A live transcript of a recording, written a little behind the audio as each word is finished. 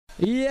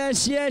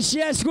Yes, yes,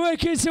 yes,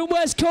 Workington,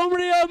 West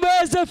Cumbria,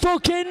 where's the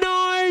fucking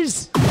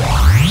noise?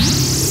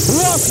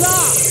 What's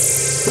that?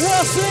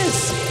 What's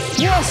this?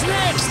 What's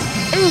next?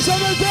 Who's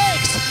on the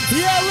decks?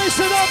 Yeah,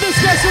 listen up, the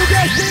special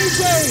guest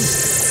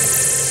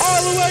DJs. All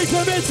the way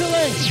from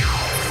Italy.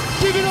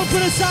 Give it up for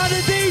the sound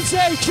of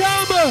DJ,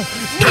 Karma,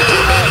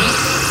 Niki-X,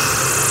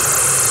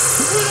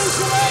 Widow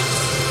Select.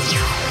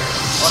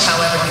 Or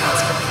however you want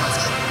to.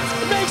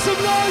 Make some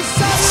noise,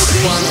 sound of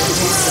DJ,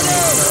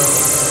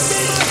 me,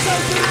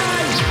 myself, tonight.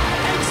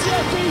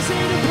 Efeeze,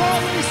 the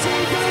police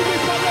team, gonna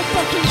rip on the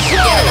fucking show.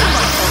 Yeah, that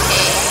one,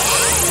 okay.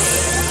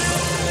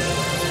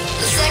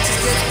 The sex is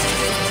good.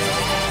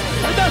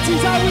 And that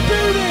is how we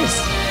do this.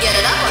 Get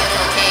it up,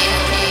 okay.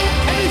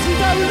 And this is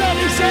how we let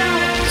this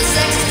out. The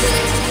sex is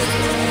good.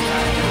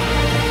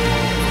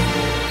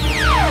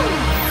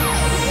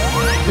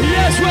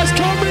 Yes, West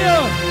Cumbria.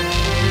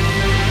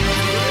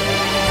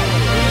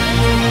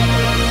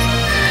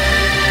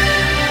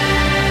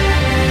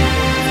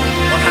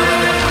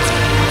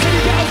 Can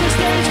you get off the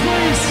stage,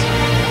 please?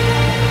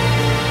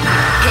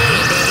 Hey,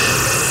 baby.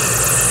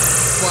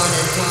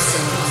 Wanna do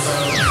some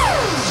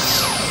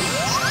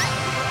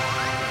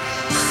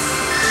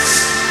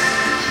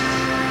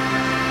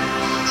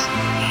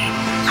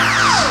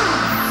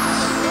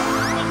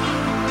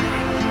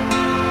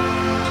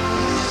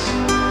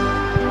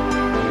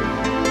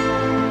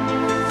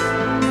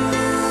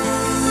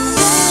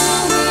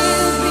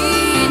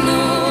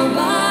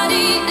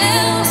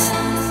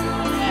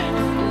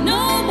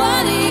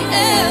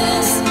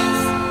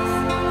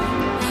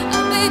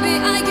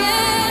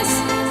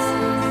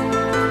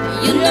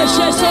Yes,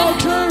 yes, all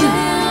true.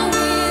 There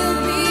will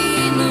be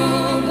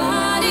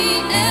nobody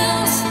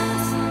else.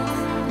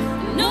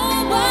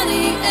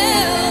 Nobody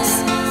else.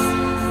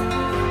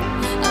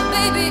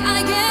 Baby,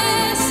 I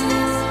guess.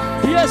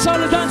 Yes, all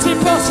the dancing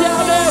posse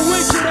out there,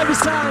 wicked every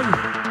time.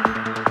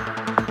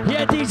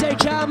 Yeah, DJ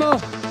Karma,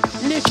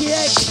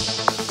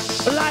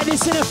 Niki-X, like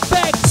this in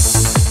effect.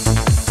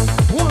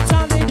 One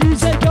time they do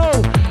say go.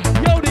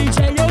 Yo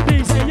DJ, yo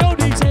DJ, yo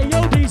DJ,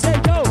 yo DJ,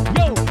 go.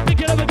 Yo,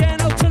 pick it up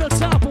again, up to the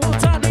top. One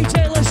time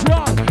DJ, let's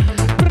rock.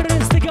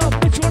 Stick up,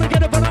 bitch, wanna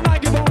get up on a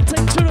microphone,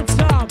 take to the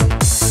top.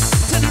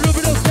 Send the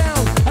rubber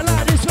down. I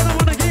like this when I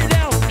wanna get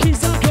down.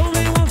 Keys on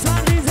coming, one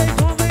time DJ,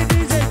 call me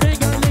DJ,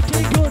 think I lick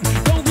it good.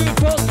 Don't give a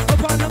fuck,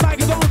 up on the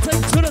microphone,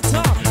 take to the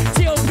top.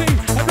 TOP,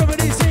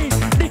 everybody see,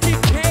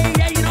 Niki-K,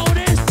 yeah, you know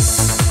this.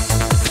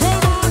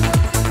 Come on.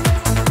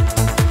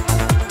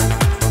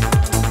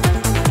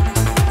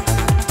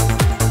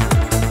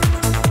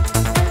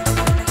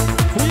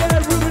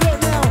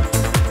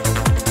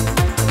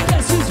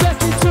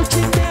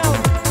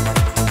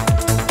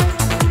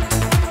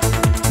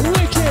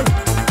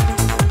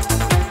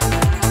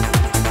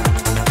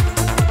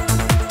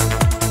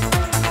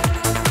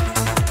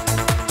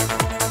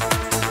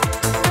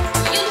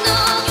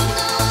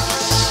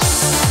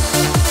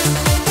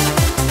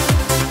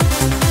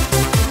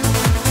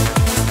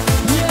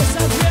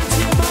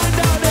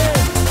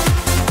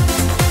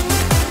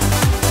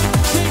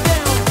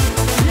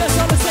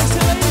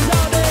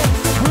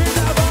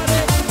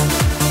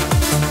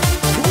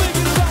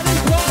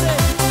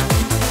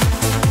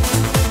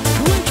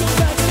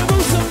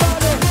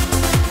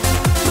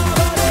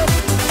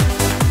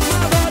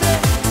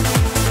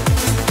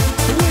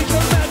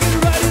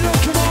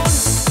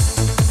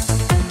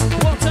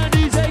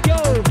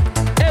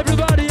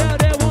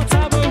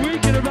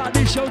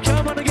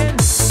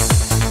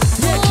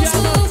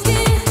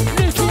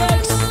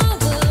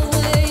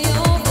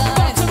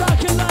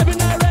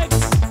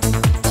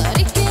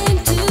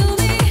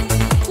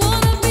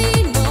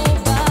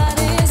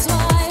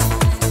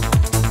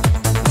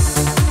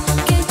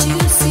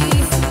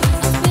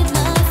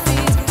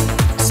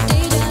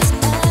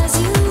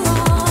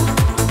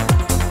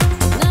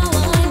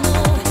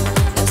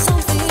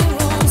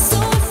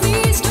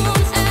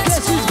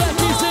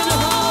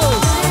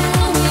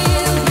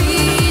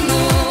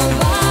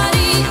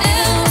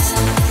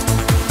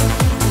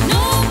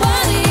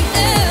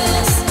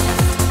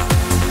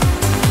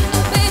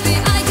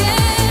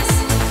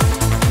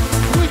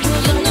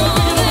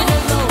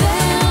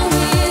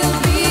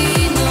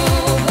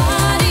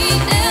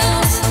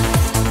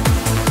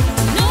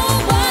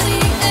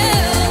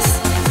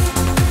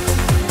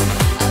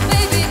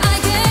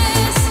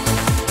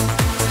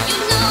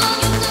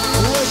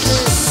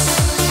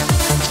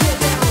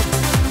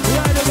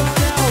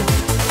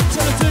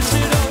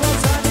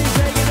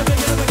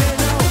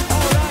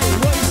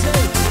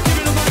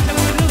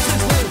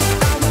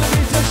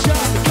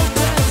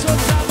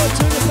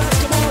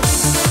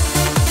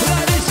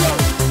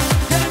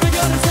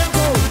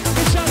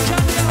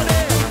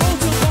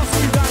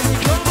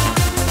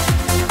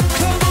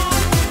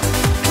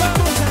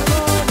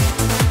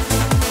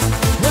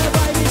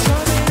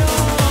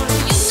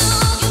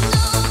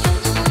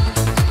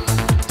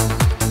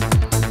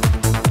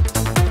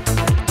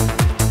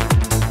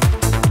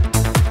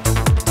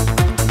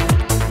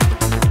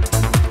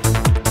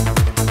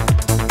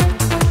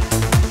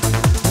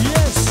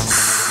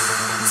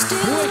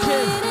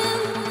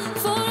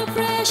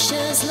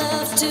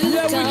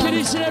 Yeah, come. we can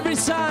each and every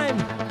time.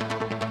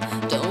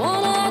 Don't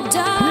wanna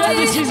die. Yeah,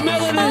 this is I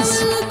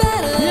Melodiez. will look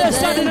better Yeah, than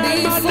Saturday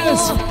Night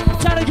Madness. before.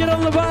 Time to get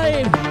on the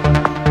vibe.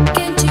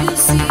 Can't you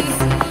see?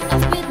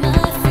 I've bit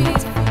my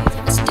feet.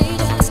 I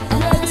stayed as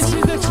Yeah, this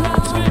is the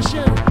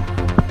transmission.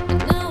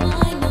 Now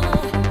I know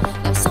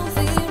there's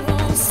something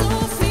wrong, so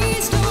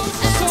please don't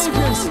ask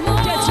Soldiers, for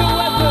more. get your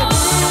weapons.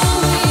 There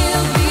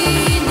will be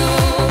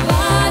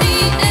nobody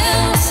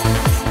else.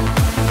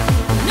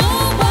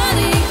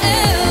 Nobody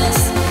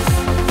else.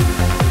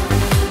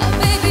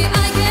 Baby,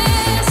 I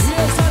guess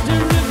Yes, I do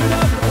rip it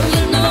up.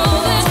 you know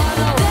that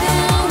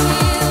there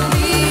will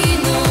be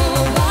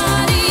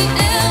nobody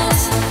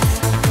else.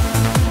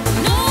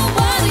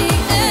 Nobody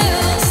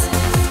else.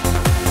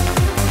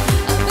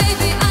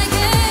 Baby, I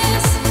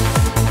guess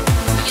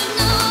you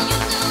know.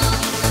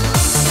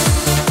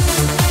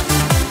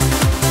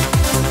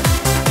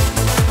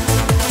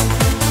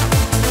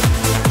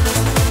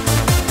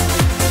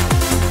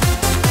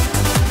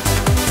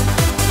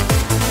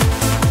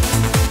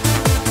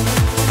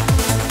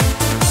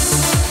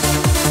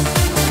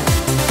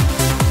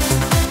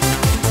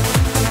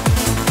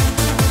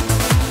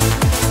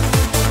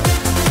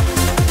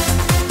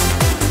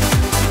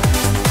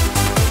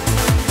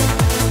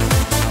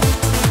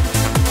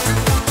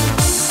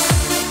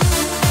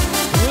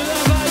 With a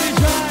vibe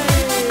dry.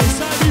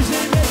 Some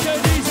music make your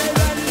DJ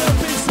light it up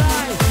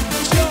inside.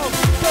 Jump,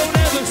 don't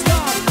ever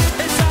stop.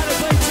 Inside the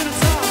place to the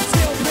top.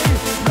 CLP,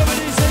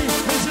 Melodiez,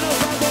 original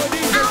bad boy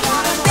DJ.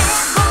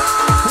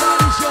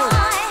 Party show.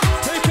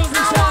 Here comes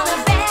the sound.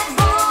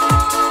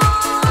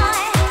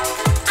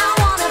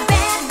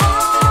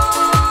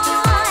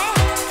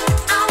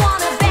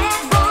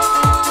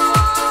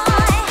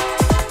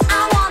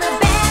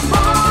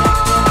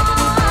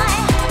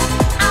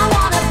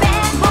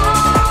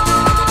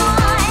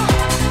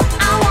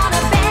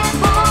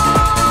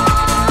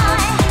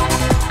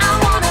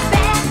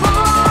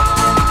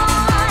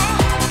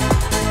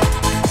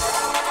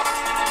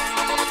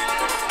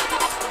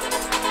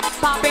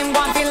 Popping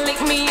one feel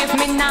lick me if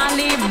me not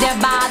leave the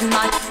bad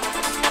man.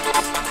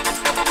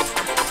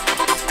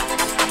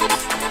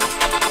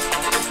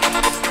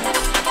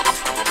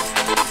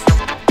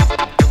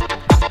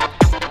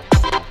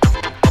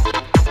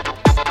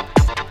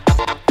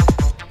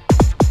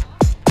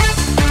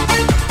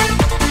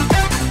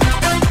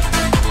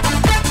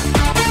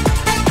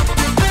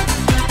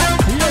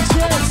 Yes,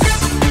 yes.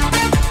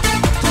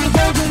 To the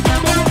Belgian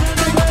number one and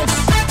the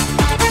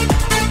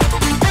best.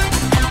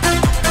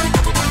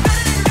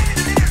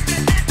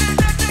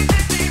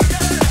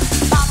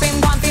 Popping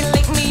one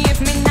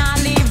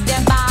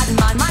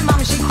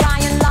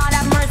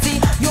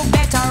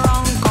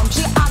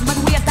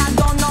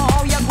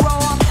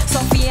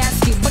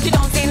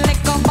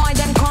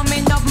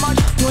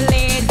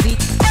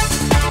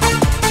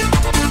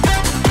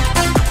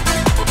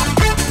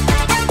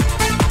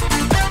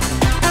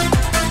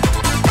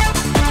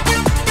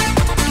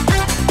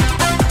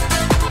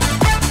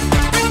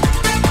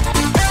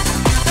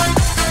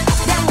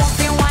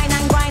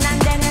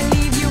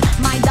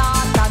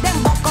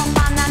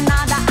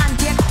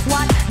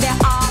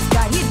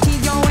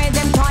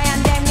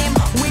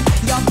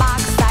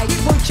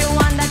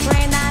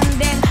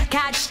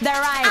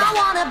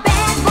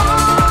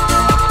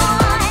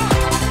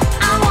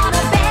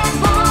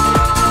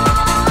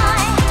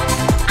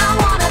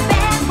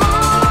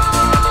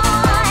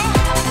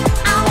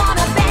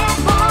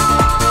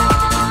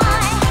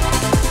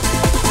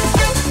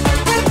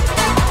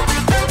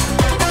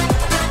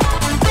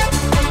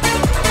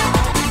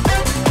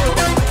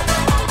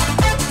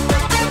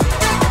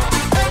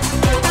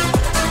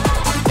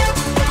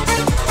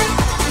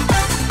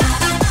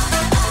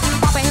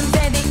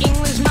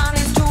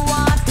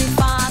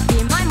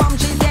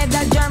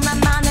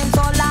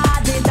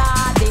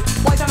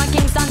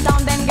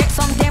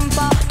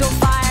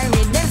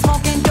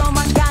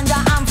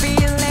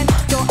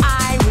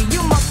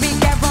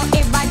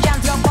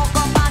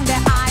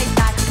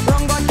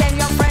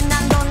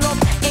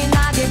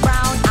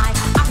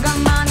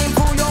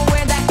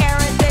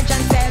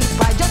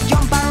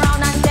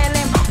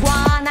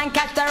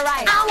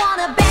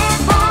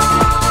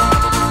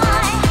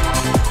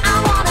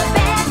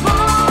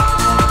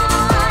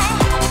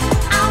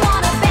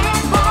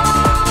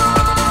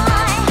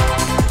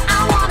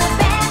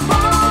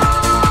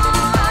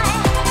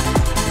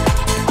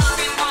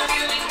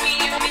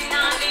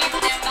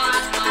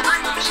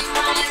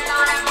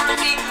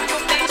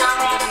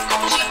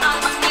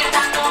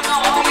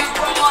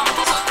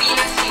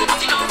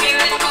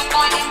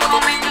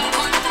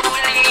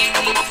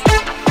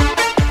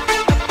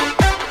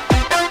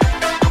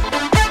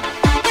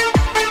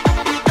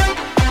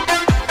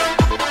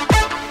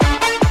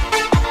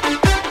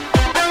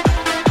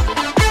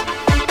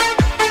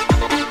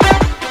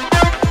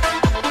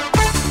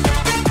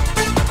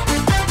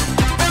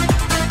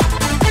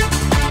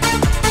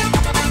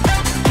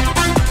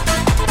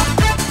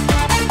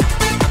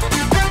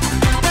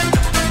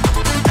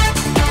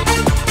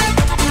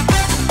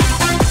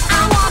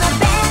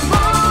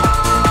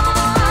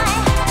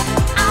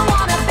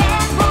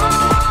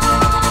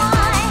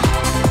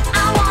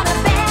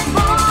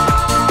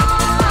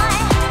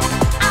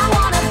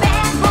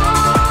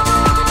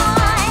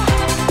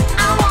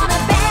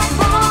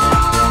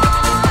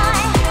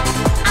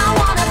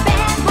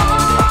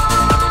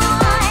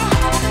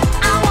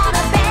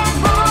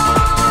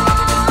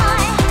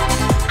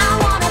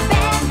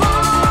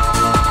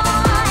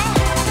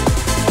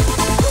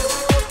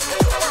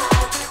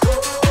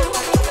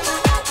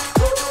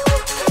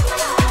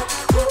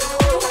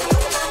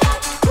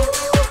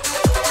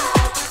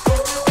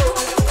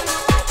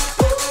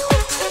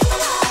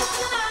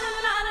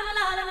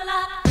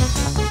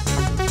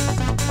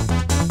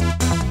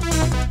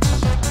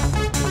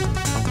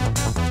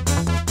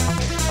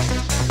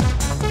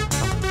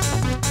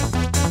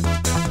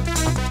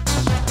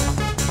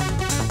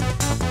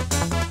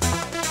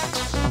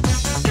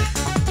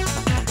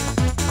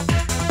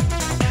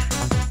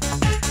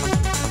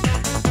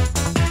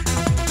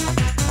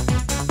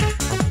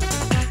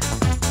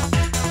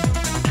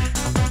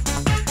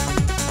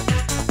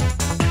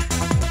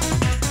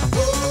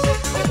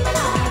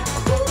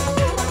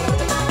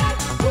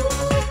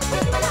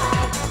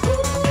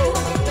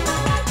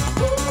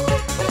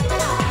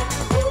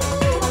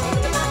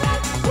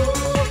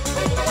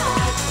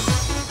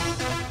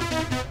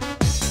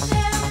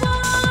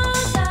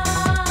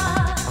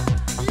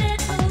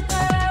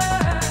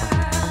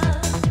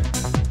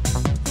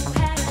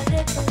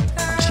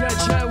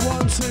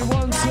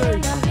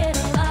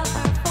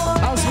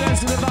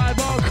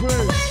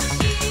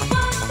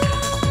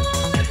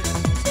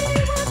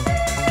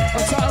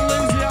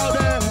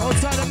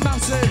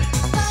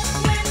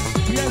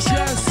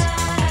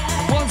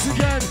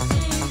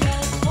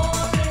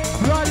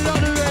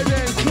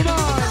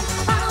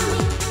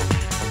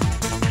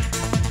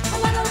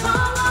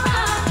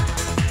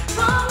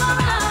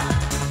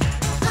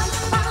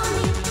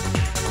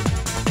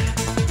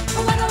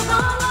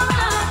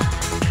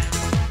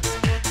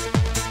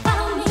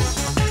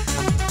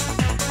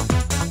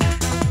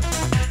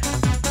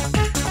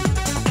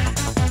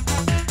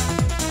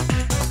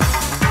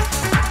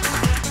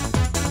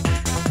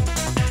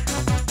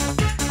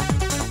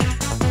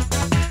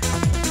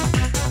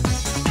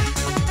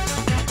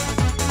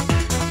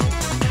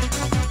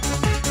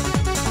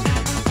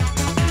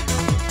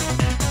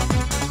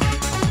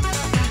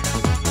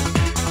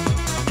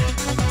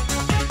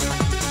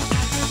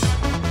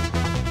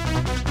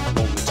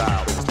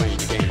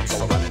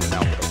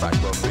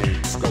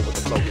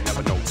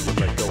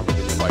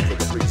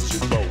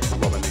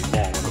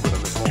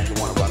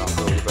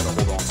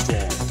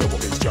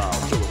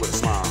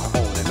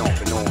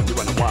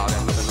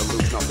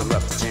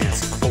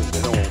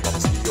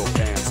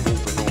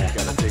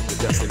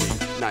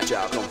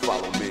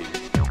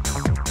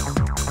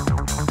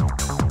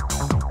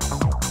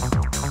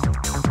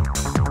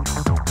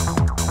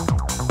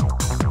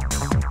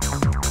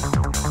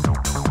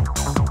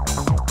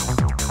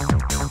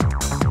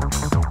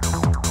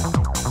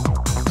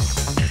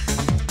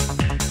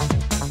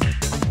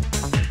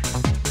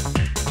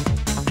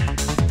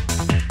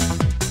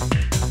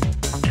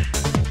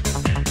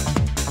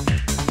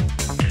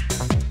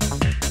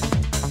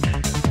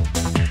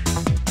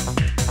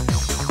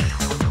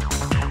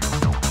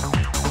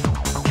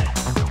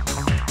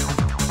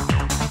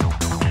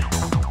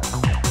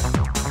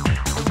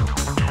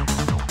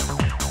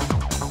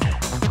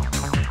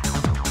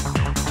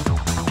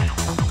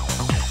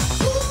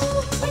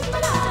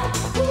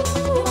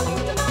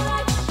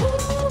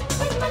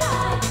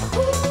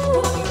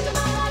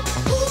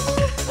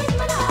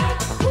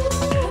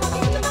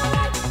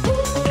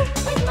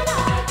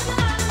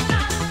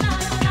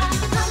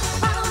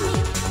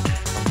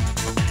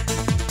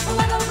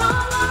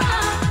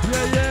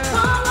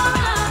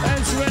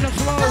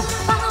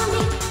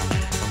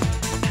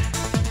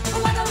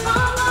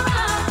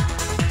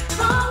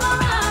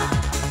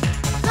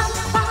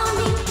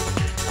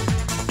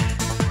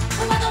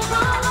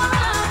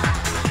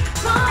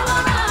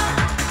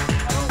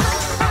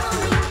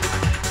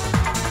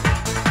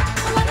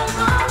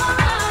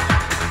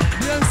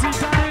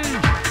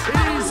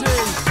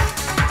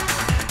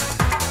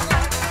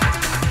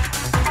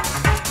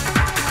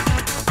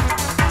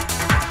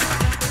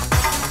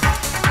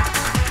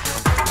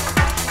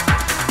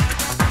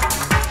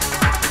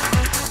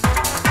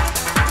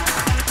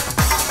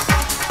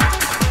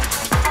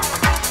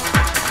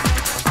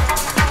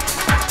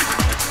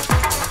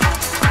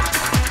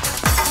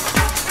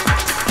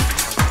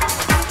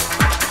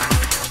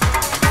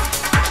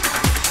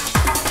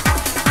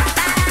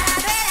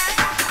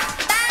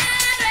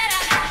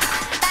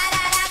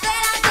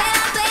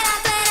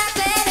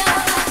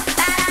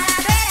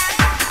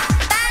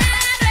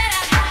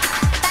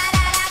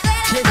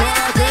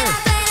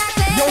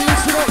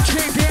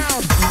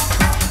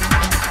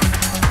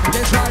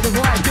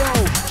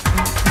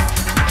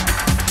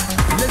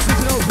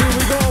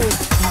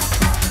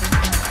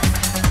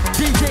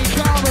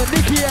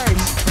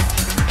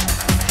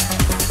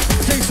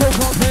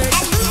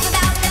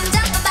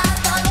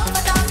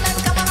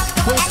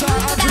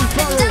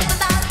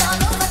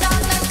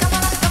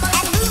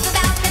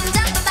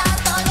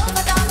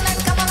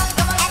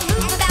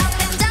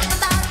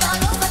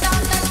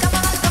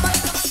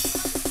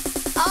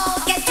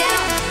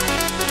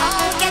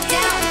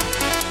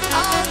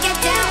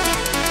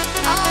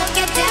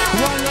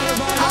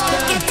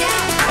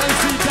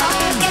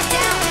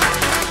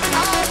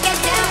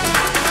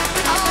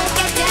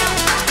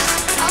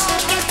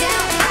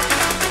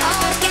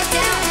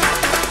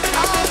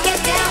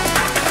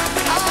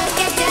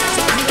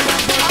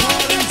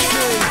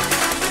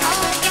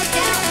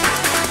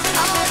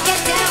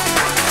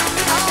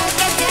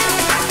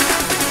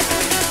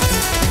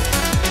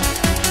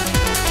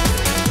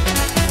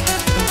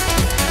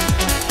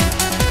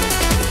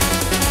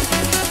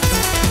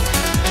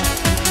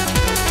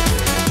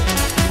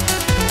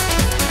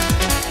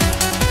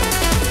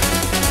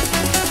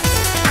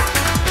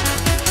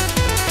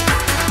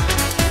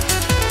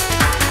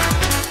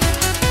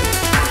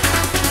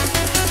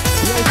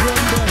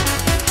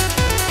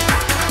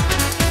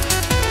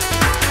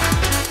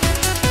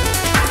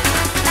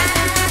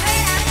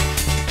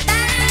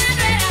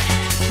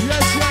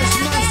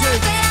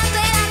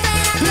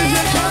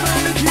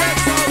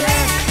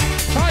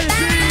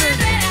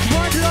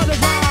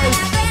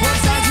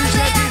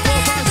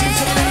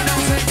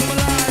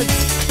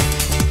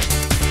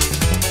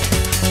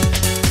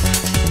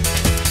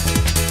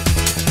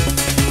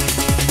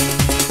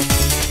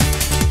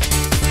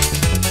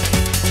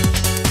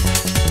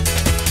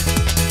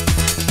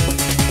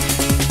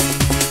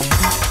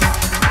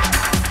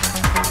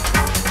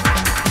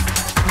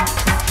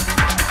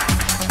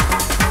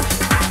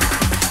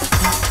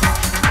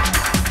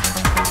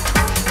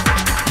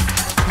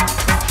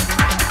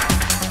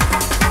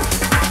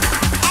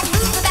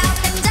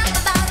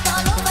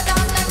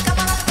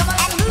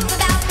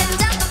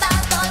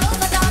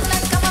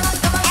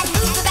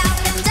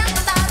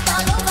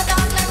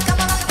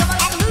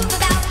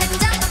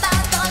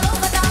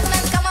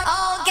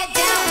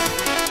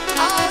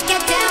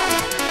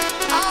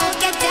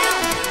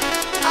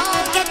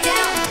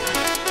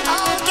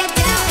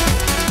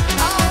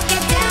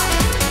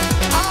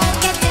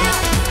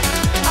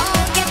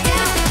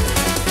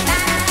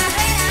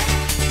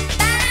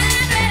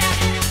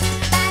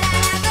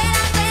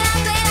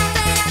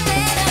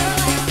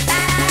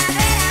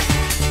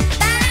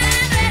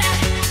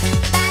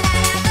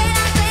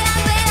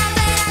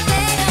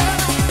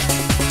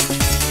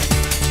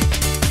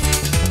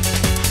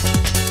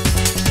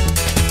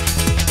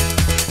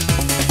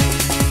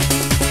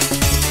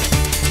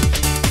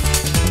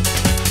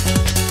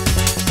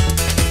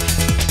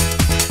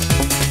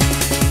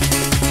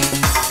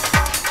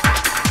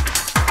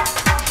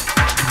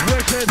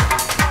wicked.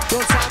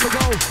 What time to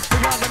go? We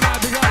got the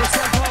mic, we got the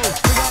tempo.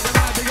 We got the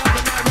mic, we got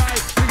the mic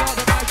right. We got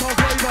the mic on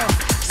flavor.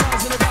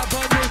 Sounds in the back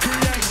by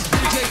Niki-X.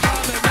 DJ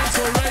Carmen,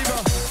 mental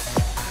raver.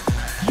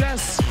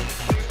 Yes,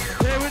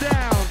 here we're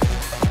down.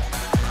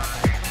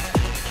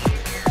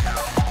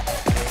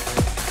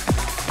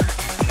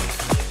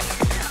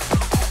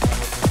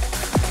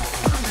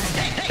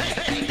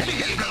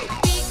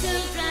 We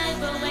could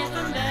drive away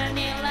from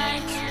burning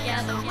lights.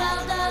 Yeah, the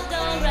world will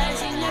go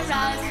rising your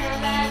eyes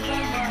forever.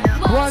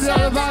 One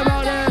other vibe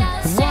out there.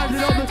 One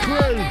it on the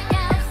crew.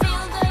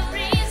 Feel the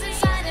breeze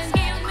inside and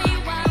give me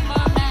one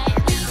more night.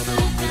 We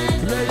could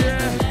drive away Yeah,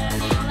 from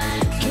burning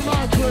lights. come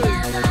on, crew.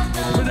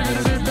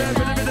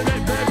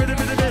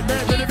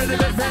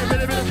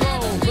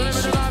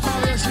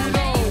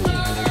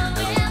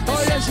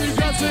 Oh yes, we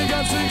got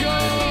to go.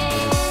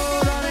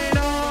 Running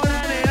on,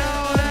 running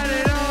on,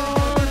 running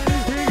on.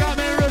 You got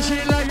me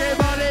rushing like a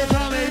body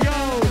from a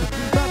gold.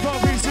 Bad boy,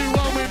 please do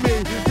one with me.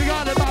 We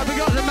got the bad, we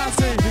got the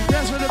massive.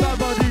 Yes, with the bad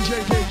boy DJ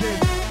kicking.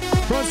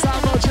 One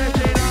time more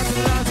checking out to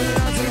the down to the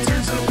down to the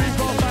two to the 3,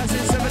 4, 5,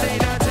 6, 7,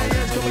 8, 9, 10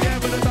 years. Come again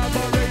with the bad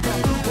boy raver.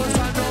 One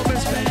time no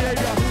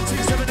misbehavior.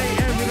 6, 7,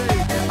 8 every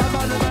day. I'm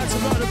on the man to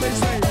rock the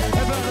baseline.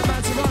 I'm on the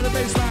man to rock the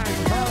baseline.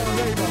 Oh,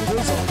 raver,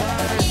 feels so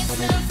fine.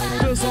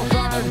 Feels so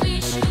fine.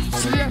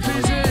 To the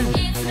Efeeze,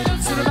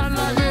 to the man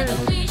like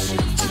me.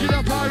 To get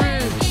up our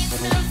ring.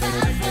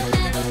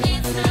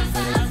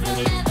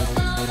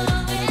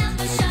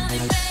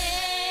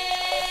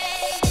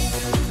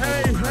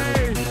 Hey,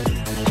 hey,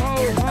 ho,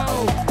 ho.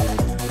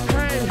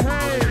 Hey,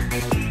 hey,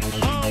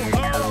 ho,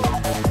 ho.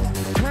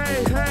 Hey,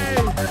 hey,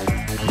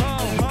 ho,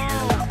 ho.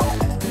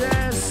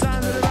 Yes,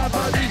 sound of the bad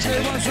boy DJ.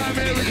 One time,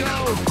 here we go.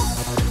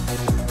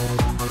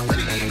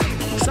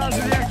 Sounds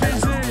of the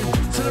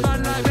Efeeze, to the man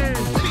like me.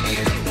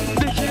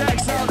 Niki-X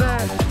out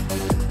there.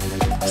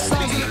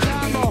 Sounds of the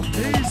Camo,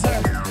 easy.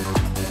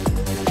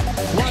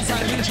 One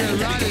time DJ,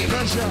 riding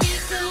pressure. We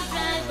could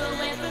drive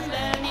away from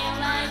burning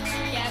lights.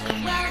 Yeah, the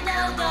world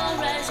will go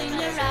rising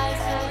your eyes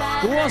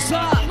forever. What's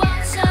up?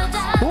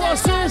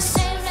 What's this?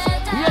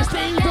 Yes, the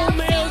evil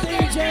male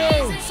DJ.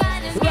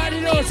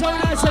 Riding on so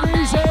nice and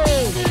easy.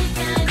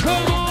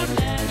 Come on,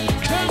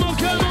 come on,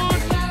 come on.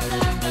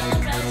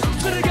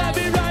 So they got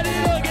me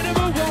riding on, get a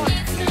move on.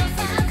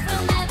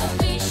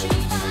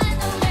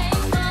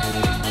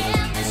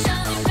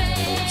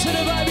 So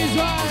the vibe is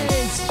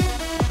right.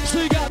 So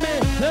you got me,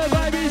 the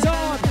vibe is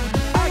on.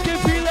 I can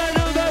feel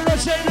another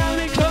rush and now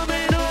it's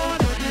coming on.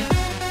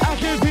 I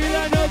can feel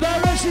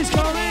another rush is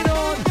coming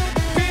on.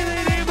 Feel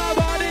it in my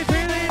body,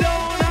 feel it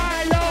all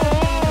night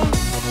long.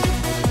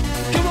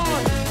 Come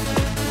on,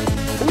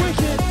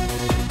 wicked.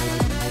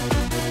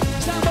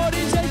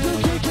 Somebody's ankle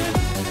kicking.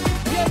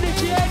 Yeah,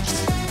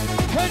 Niki-X,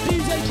 her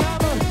DJ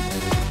Camera.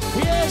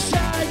 Yeah,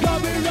 Shy got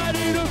me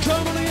ready to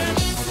come on again.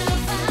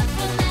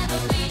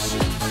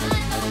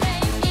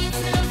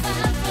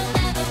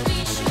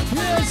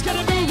 Yeah, it's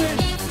gonna move it.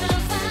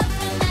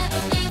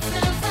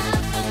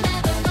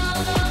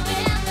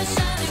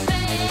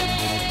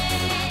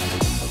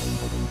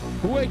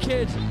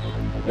 Wicked.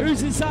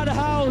 Who's inside the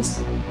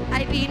house?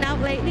 I've been out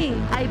lately.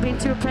 I've been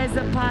to a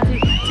present party.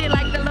 Do you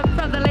like the look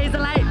from the laser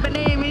light? My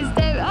name is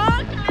David.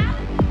 Oh,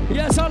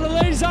 Yes, all the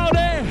ladies out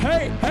there.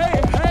 Hey,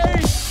 hey,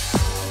 hey.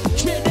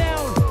 Get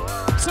down.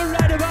 So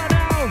right about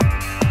now.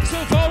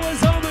 So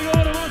forwards on the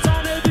order. One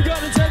time if you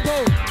got the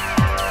tempo.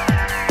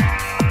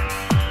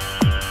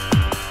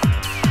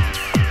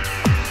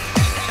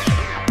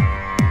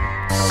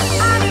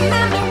 I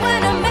remember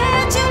when I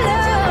met you,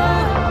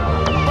 love,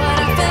 what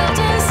I felt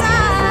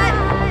inside.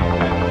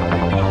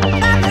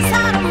 That this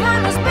heart of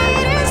mine was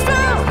beating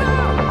strong,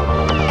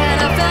 and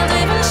I felt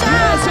even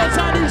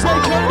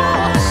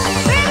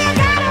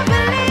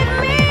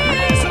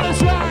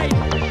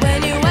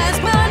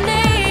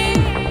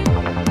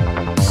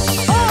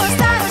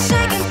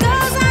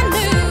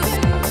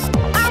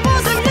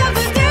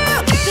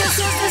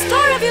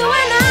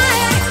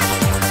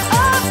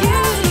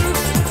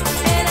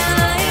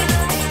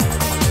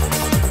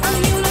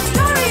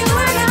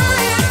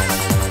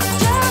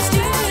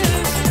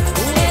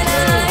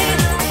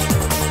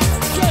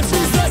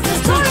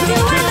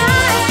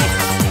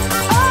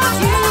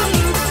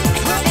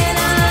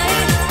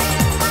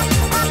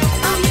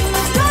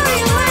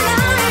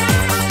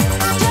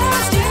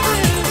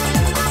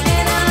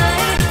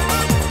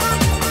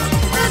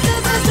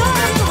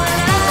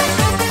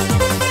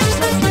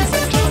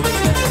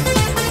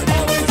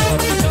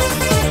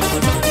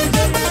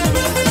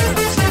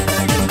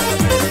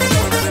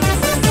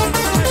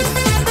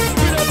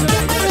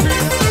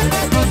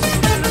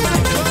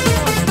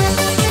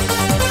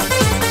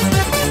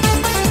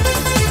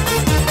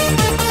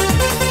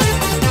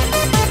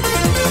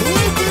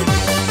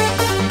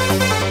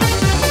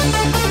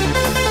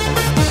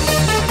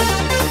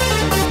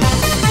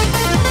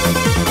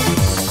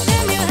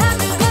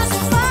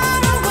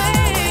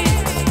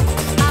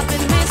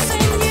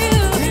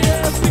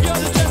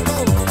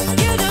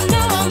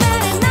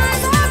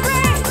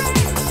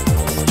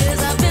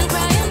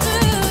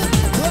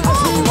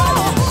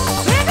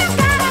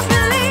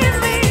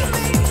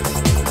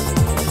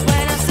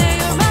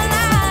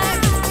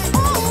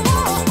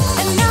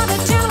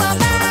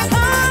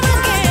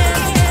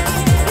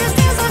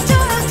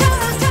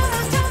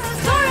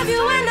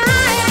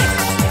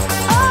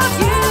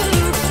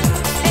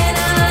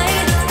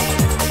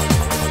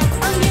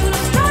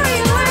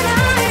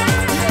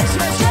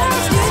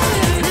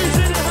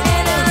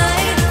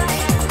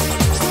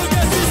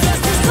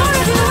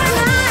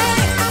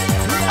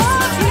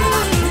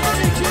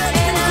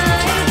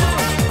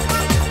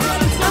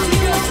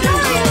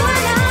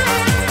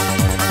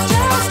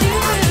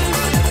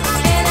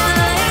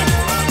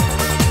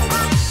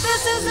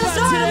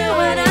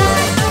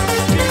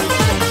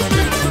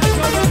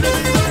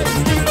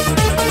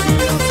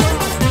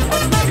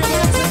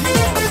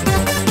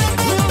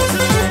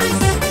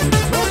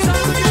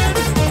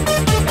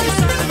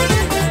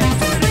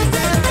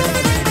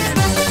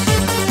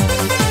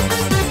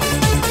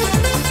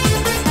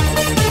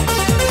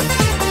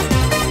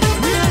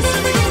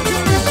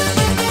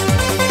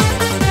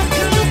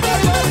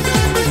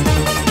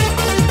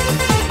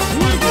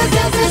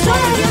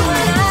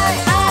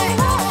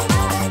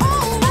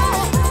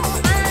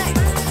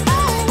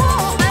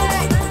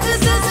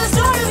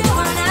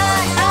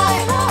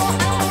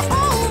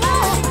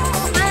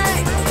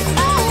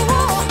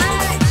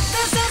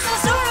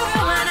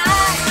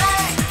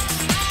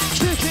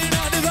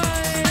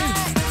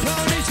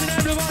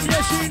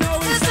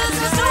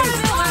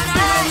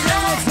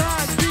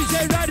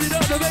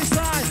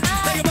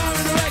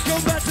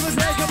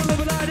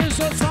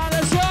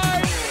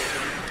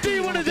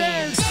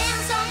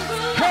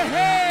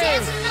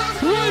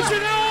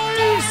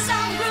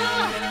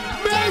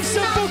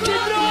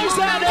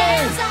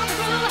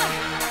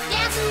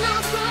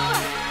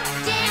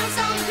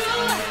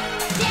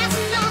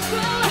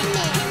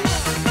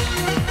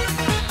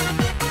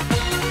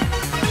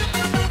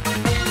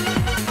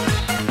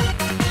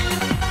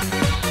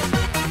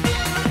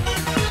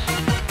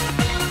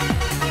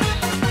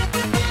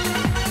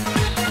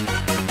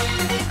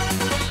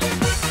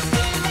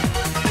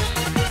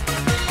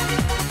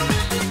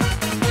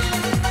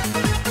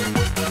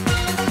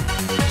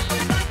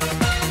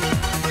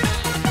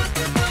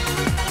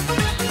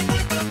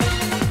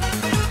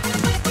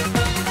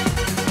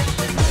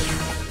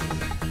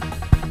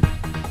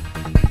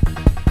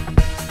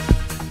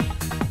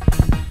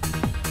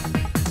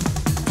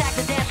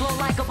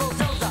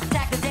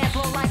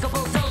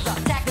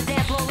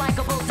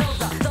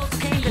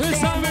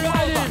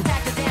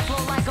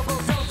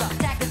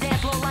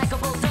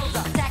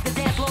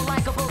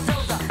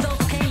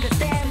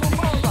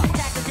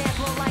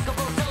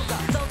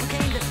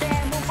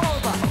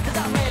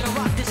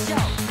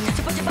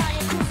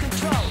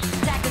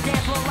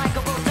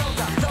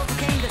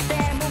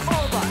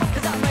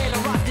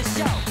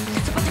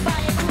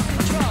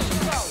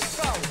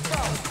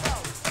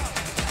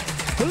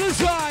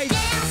let's ride.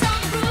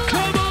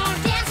 Come on.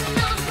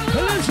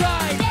 Let's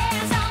ride.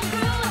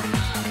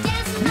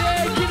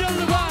 Yeah, get on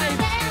the vibe.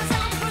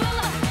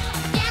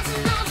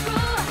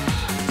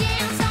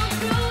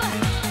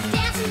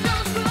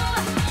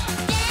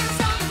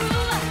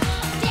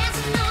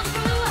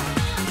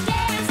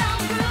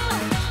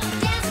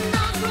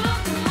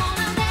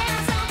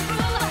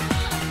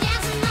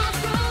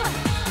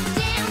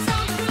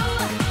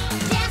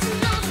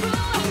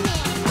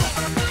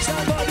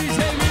 Somebody's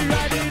heavy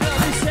riding up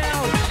the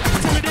sound.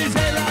 Somebody's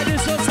head like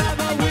this on time.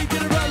 We're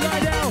gonna run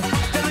right now.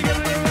 Then we're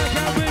gonna rock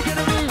out. We're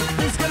gonna move.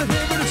 It's gonna be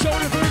with the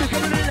shoulder through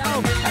coming in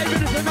now. Hey,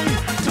 minute for me.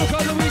 Took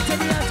all the week to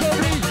me. That's for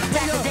me.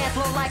 Attack the dance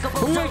floor like a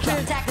bulldozer.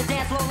 Attack the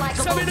dance floor like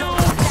a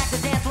bulldozer. Attack the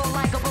dance floor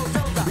like a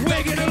bulldozer.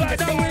 We're gonna ride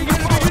now. We're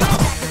gonna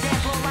Attack the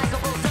dance floor like a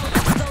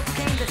bulldozer. For those who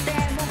came to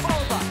stand, move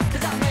over.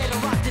 'Cause I'm ready to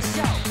rock this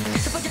show.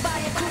 So put your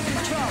body in cruise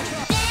control.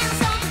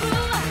 Dance on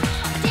groove,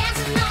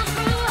 dancing on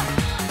groove,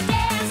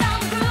 dance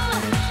on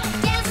groove,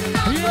 dancing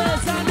on groove.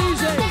 Yes, I'm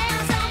easy.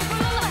 Dance on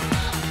groove,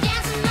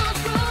 dancing on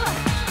groove,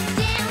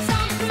 dance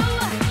on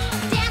groove,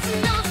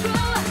 dancing on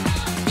groove,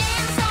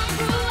 dance on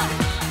groove,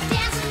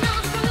 dancing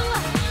on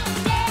groove,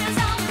 dance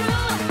on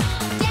groove.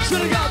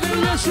 Shoulda got me,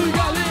 yes, shoulda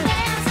got me.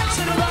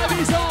 Should the vibe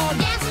is on.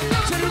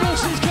 Should the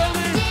rush is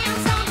coming.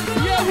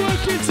 Yeah,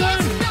 Workington.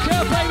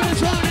 Can't play with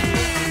the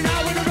running. I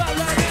wanna rock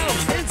right now.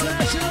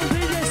 International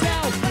DJs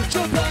now.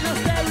 Jump on the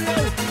stereo.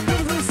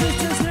 Brothers and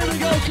sisters, here we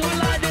go. Come on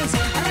like this.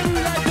 And I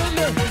move like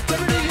thunder.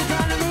 Everything is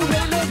trying to move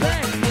on the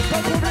back.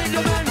 But we'll bring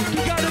the man.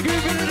 You gotta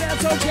groove in the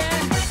dance, okay?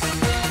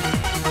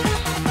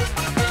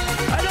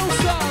 I don't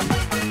stop.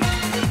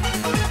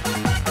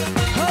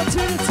 Up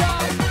to the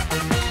top.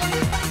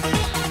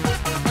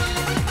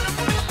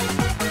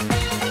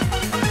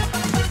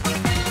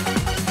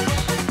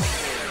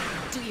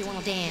 Do you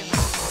wanna dance?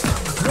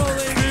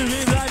 Rolling,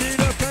 moving, lighting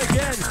up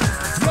again.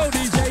 Yo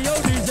DJ, yo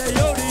DJ,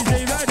 yo DJ,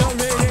 right on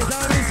it. It's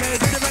on his head.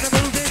 You're gonna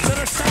move into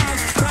the sound.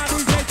 Now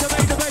DJ to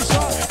make the bass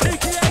drop.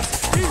 Niki-X,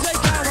 DJ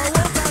Camera,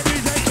 one time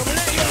DJ, come and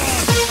let you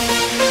off.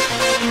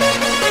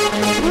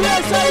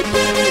 Yes, I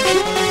feel it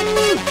true.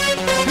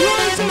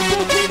 Rise and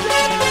fucking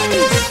rise.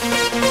 Rise and fucking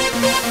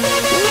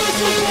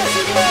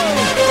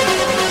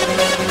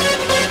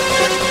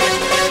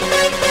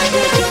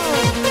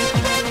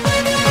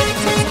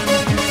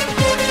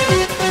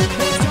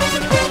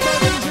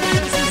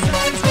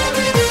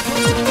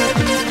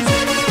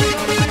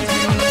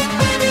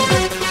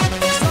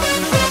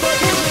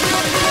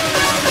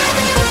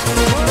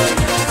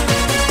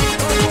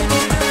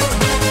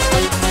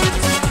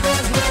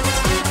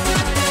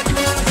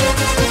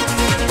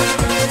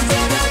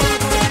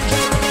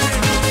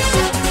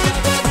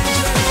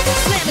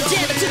Slam the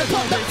jam to the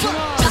pump, the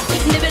front.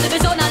 Nibble the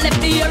zone, I left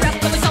the rap,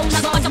 but we sound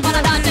like a bunch of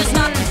paradise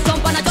now.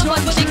 Jump on a jump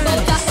on with big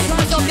boja.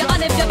 Push up your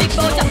hand if you're big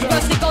boja.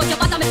 First the coach, your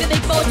bottom if you're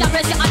big boja.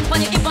 Press your hand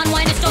on your hip and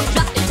wine is stuck.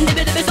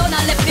 Nibble the zone,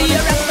 I left the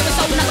rap, but we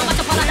sound like a bunch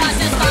of paradise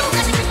now. You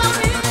gotta keep on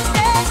moving,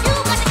 you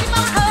gotta keep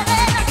on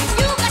rolling.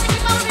 You gotta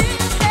keep on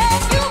moving, you gotta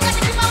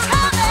keep on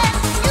rolling.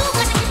 You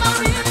gotta keep on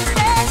moving,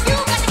 you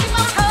gotta keep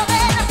on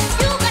rolling.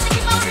 You gotta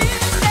keep on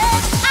moving.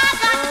 I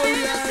got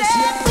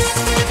music.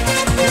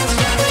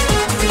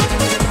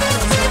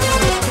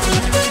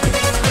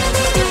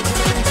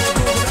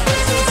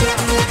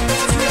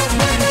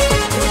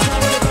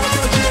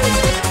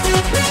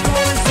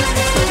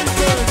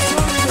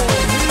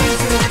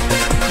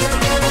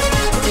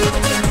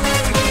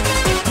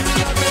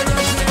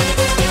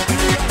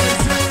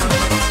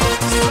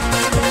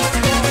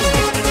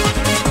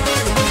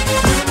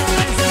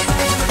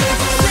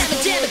 Slam the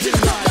jam to the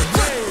pump, the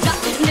front.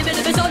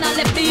 Nibble the zone, I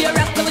left the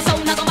rap, but we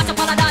sound like a bunch of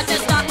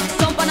paradise now.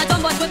 Jump on a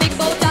jump on with big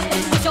boja.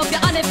 Push up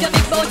your hand if you're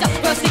big boja.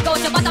 First the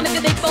coach, your bottom if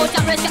you're big boja.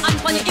 Press your hand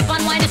on your hip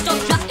and wine is stuck.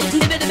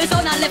 Nibble the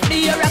zone, I left the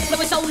rap, but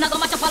we sound like a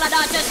bunch of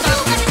paradise now. You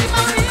gotta keep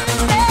on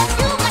moving,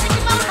 you gotta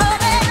keep on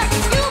rolling.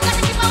 You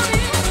gotta keep on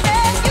moving,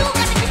 you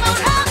gotta keep on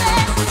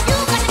rolling. You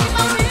gotta keep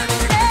on moving,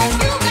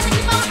 you gotta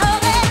keep on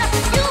rolling.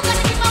 You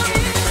gotta keep on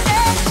moving.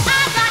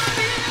 I got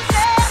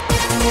music. I got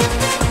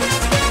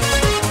music.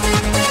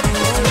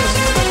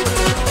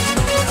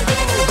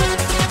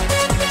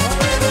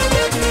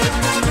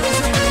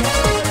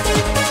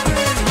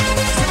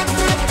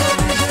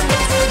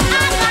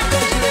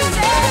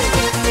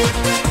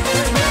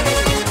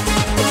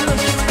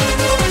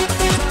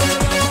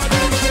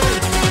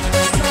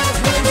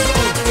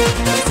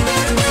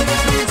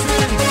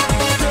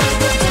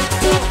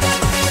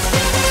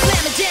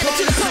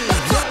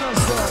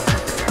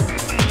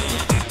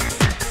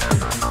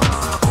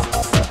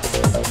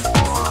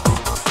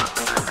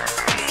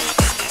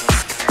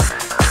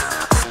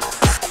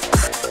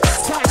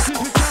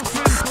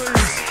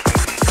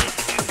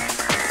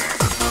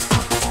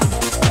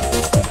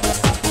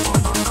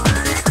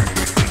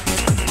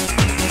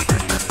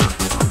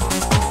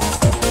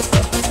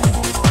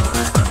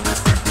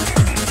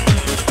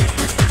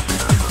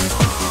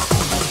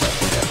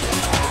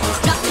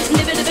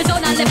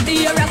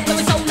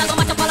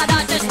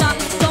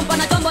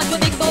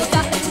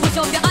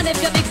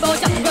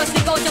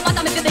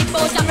 your big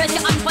boat, I press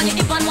your hand on your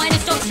hip and wine,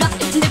 it's just drop.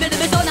 Nibble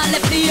the zone and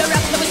left the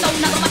rap, the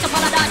sound, I go match up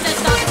all of that, just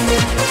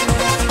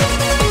stop.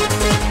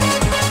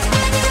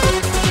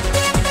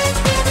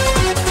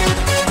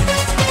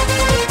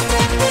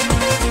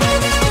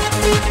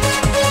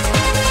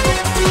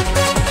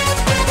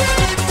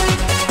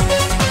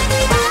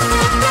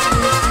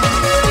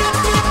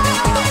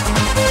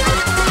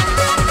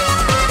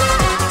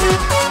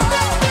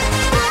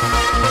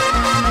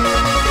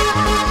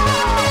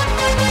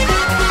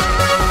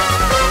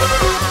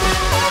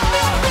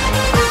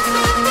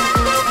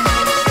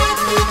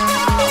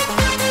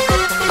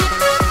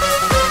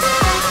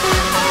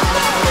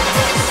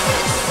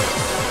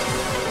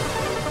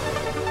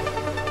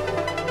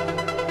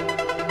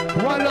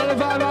 One little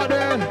vibe out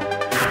there.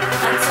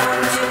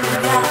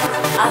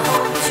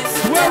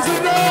 Where's the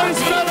noise,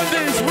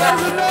 Melodiez?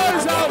 Where's the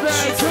noise out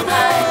there? Come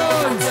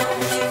on!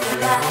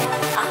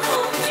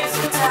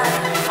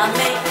 I'll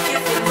make you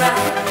feel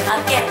right.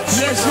 I'll get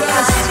you Yes, so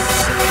yes. high.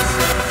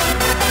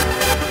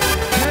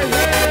 Hey,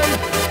 hey.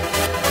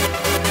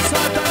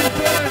 Side Danny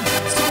Byrne,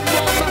 some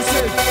more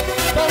massive.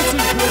 Bolton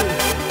crew.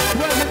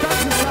 Where's the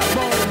dancers at,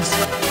 boys?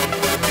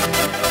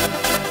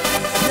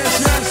 Yes,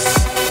 yes.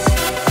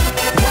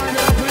 Wind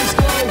it up, please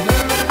go.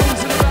 Everybody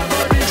moves to the bad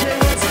boy DJ.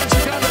 What's that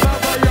you got the bad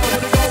boy, yo?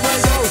 Wanna go, where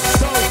go?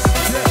 So,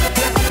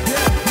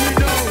 yeah, we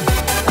know.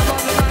 I'm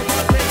on the mic,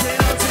 I'm thinking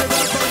out to the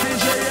bad boy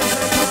DJ. Yes,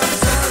 they can't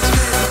touch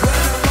me. When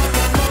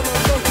I'm on the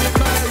motherfucking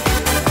mic.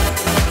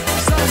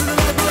 Sounds of the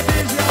bad boy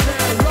DJ out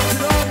there, rock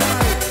it all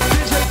night.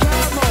 DJ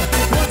Camo,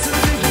 what's in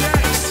the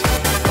Niki-X?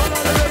 All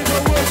on the radio,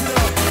 working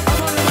up. I'm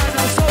on the mic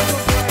now, so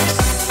complex.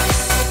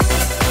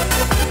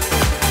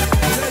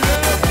 Yeah,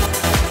 yeah.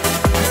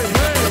 Hey,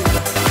 hey.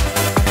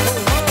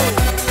 Oh, oh.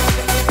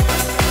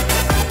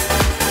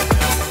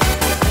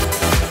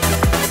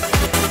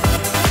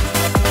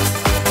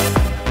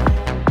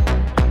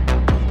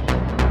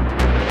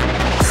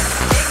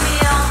 Take me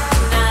on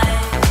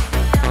tonight.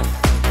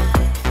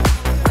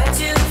 We're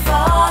too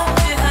far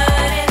to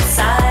hurt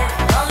inside.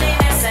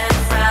 Loneliness and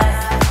pride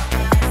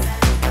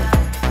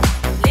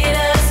lead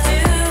us to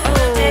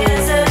the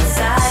desert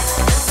side.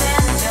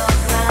 Stand your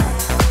ground.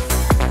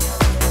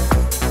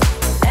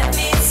 Let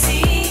me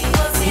see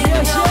what's in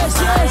Yes, your yes,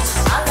 mind. yes.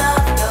 Our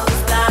love goes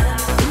blind.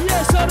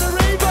 Yes, on the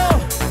rainbow.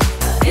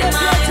 In Yes,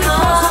 my yes, yes,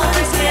 heart,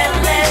 yes, I can't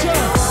let yes,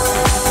 go.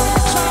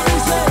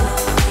 Charlie say,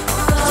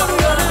 some of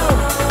you know.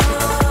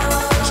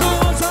 Show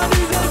us how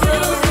these days get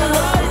over here,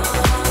 right?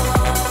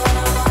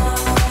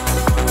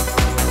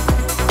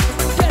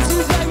 Guess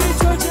who's like me,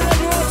 touching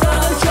everyone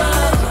on the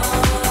track?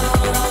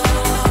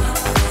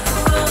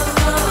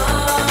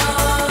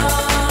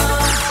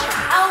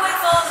 I'll wait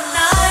for the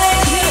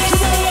night. Yes,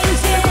 come on, let me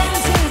see you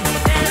dancing.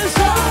 This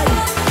side.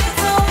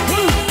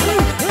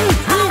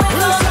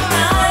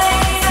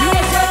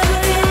 Yes,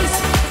 ladies.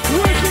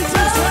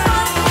 Workington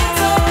style.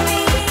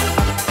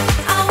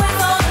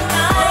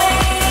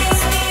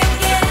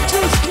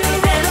 Just get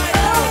it right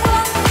now.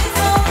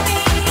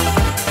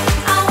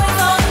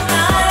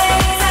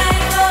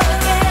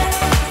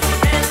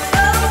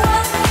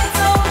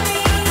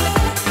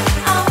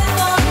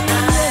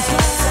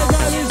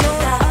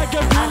 I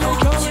can feel it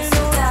coming on.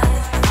 It's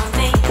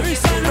time to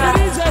release it right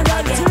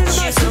to the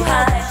maximum.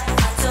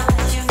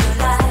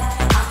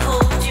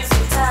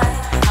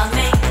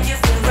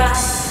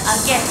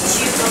 I'll get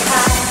you so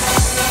high.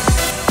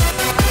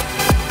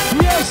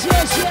 Yes,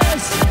 yes,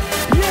 yes.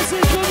 Yes,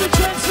 it's for the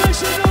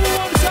translation number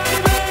one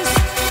time is.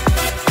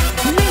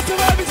 Yes, the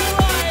vibe is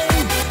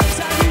alive.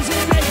 Sound easy,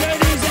 make it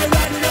easy,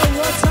 right it up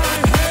one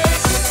time. Hey,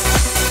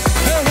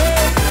 hey,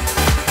 hey.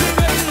 Get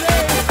ready,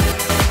 lay.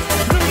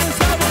 Look at this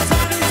time, one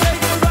time, we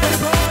take it right to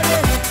party.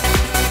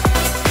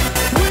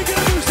 We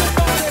gonna do some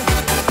party.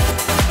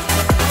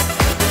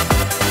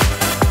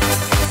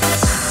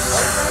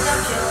 Open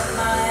up your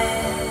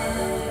mind.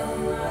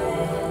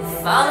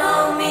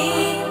 Follow me,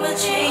 we'll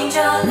change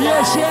our life.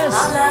 Yes, yes.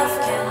 Our love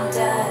can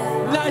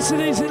die. Nice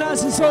and easy,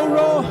 nice and so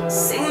raw.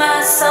 Sing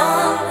my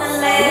song and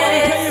What let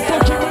you pay your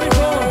fucking money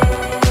for?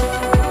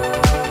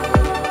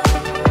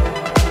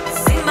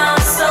 Sing my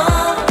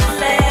song and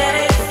let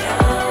it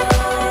go.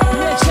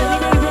 Yeah, check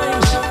the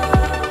mid-range.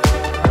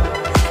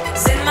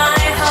 It's in my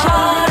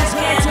heart, I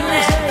can't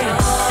let go.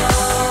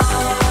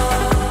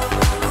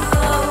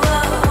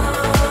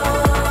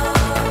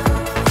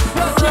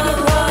 Rockin' the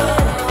party.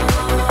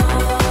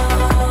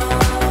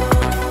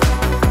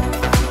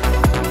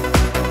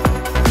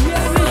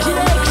 Yeah,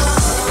 Niki-X.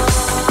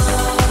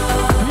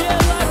 Yeah,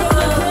 live on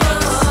the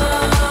decks.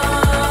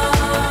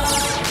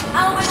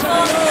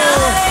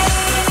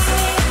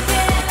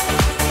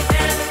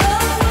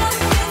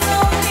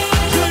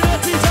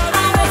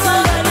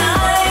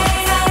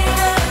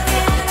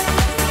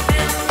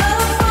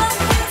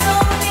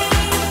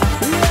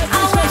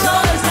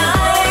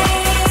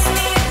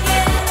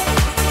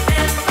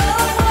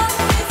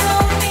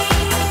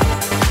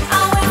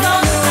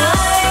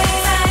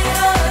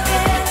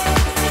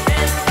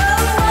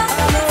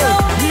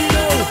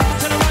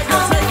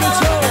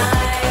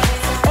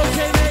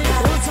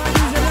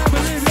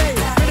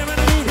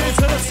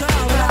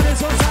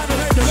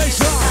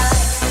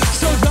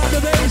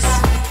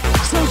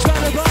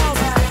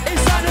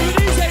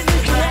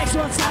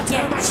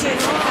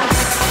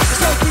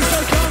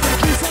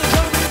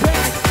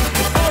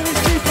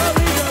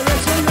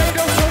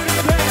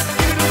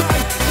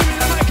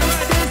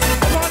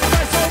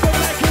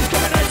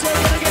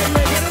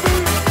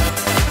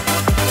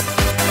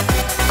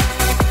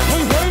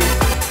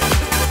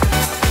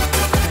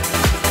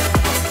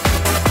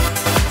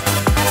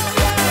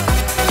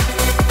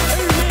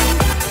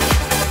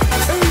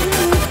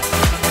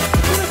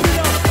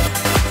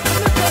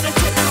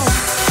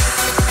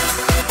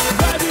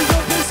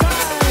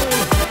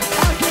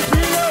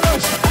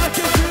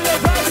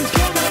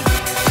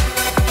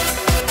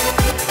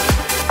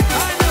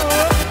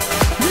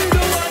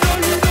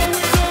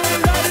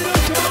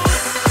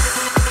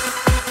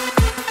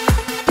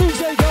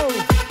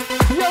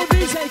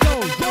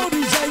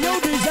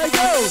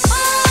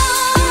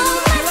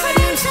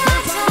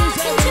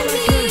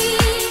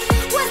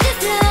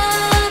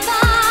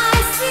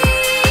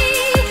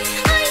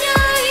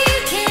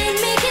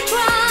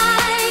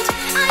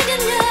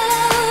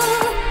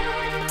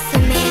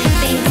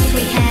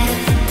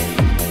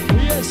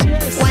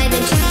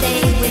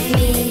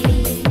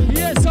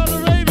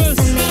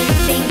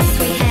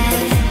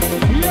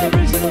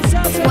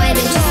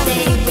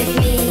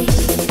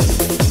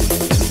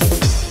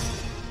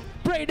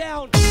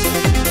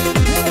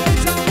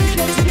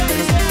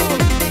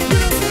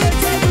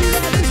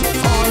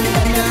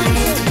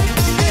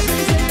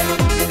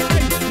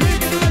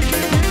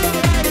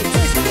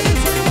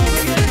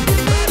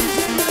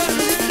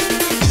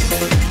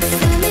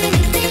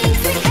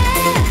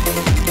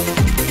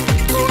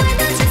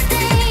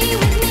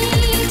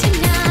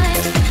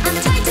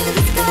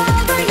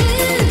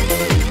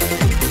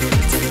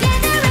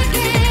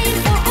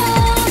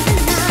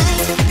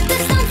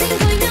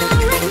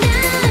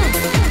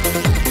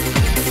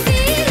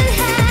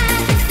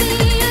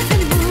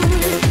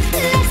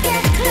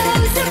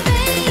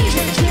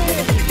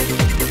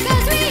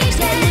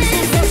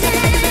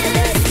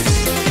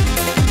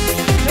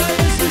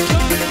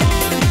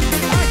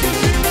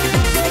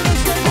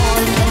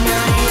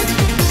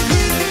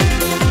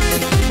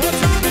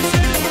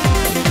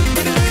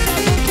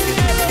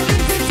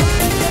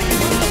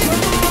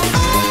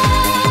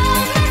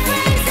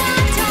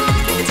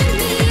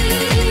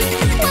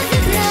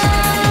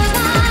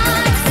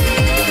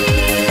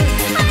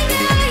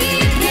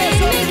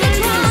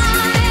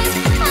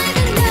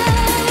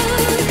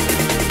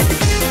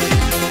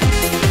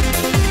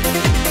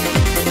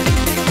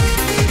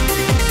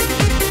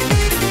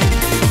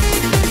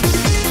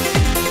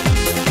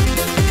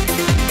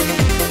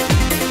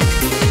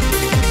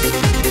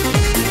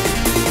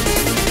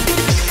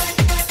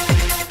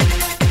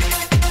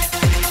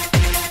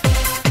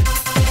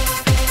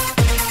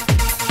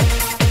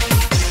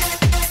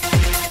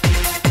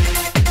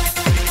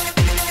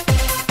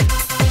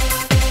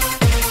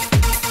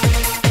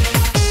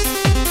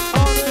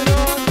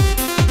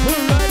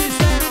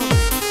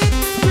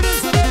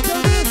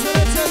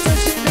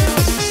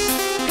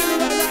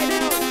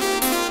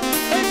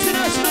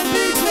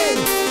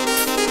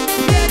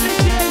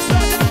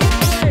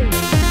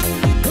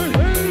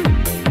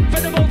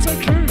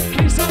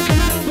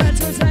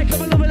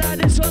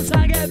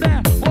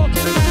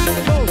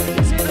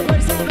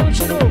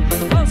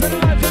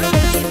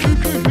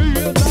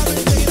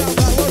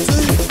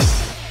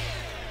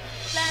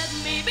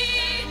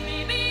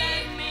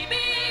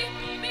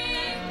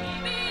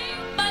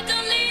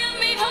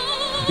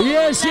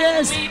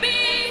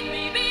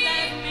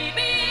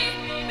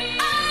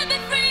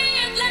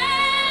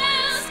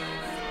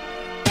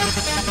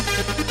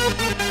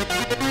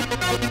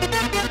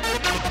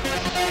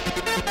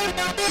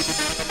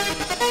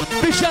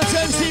 Shout to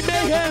MC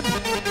Mayhem.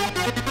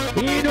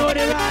 You know what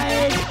it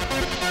like.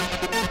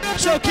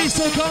 So keep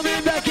still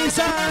coming back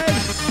inside.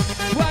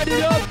 Ride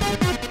it up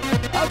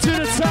to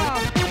the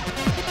top.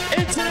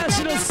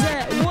 International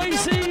set. What you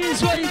see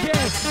is what you get.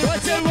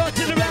 Right there,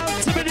 rocking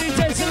around. Timothy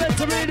Day, so let's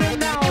read it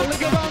now.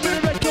 Look around with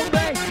a red come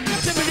back.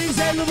 Timothy's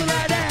Day, looking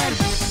like that.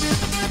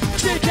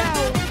 Check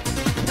out.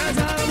 That's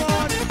how I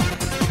want it.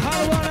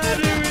 All I wanna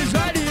do is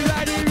ride it,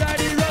 ride it,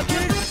 ride it, rock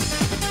it.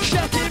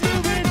 Shock it,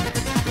 moving.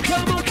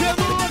 Come on, come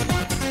on.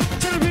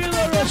 To the real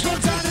rush.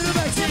 One time in the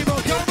back team.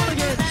 Oh, come on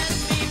again. Let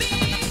me be,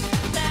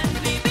 let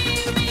me be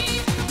me,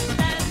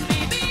 let me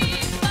be,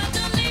 but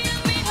don't leave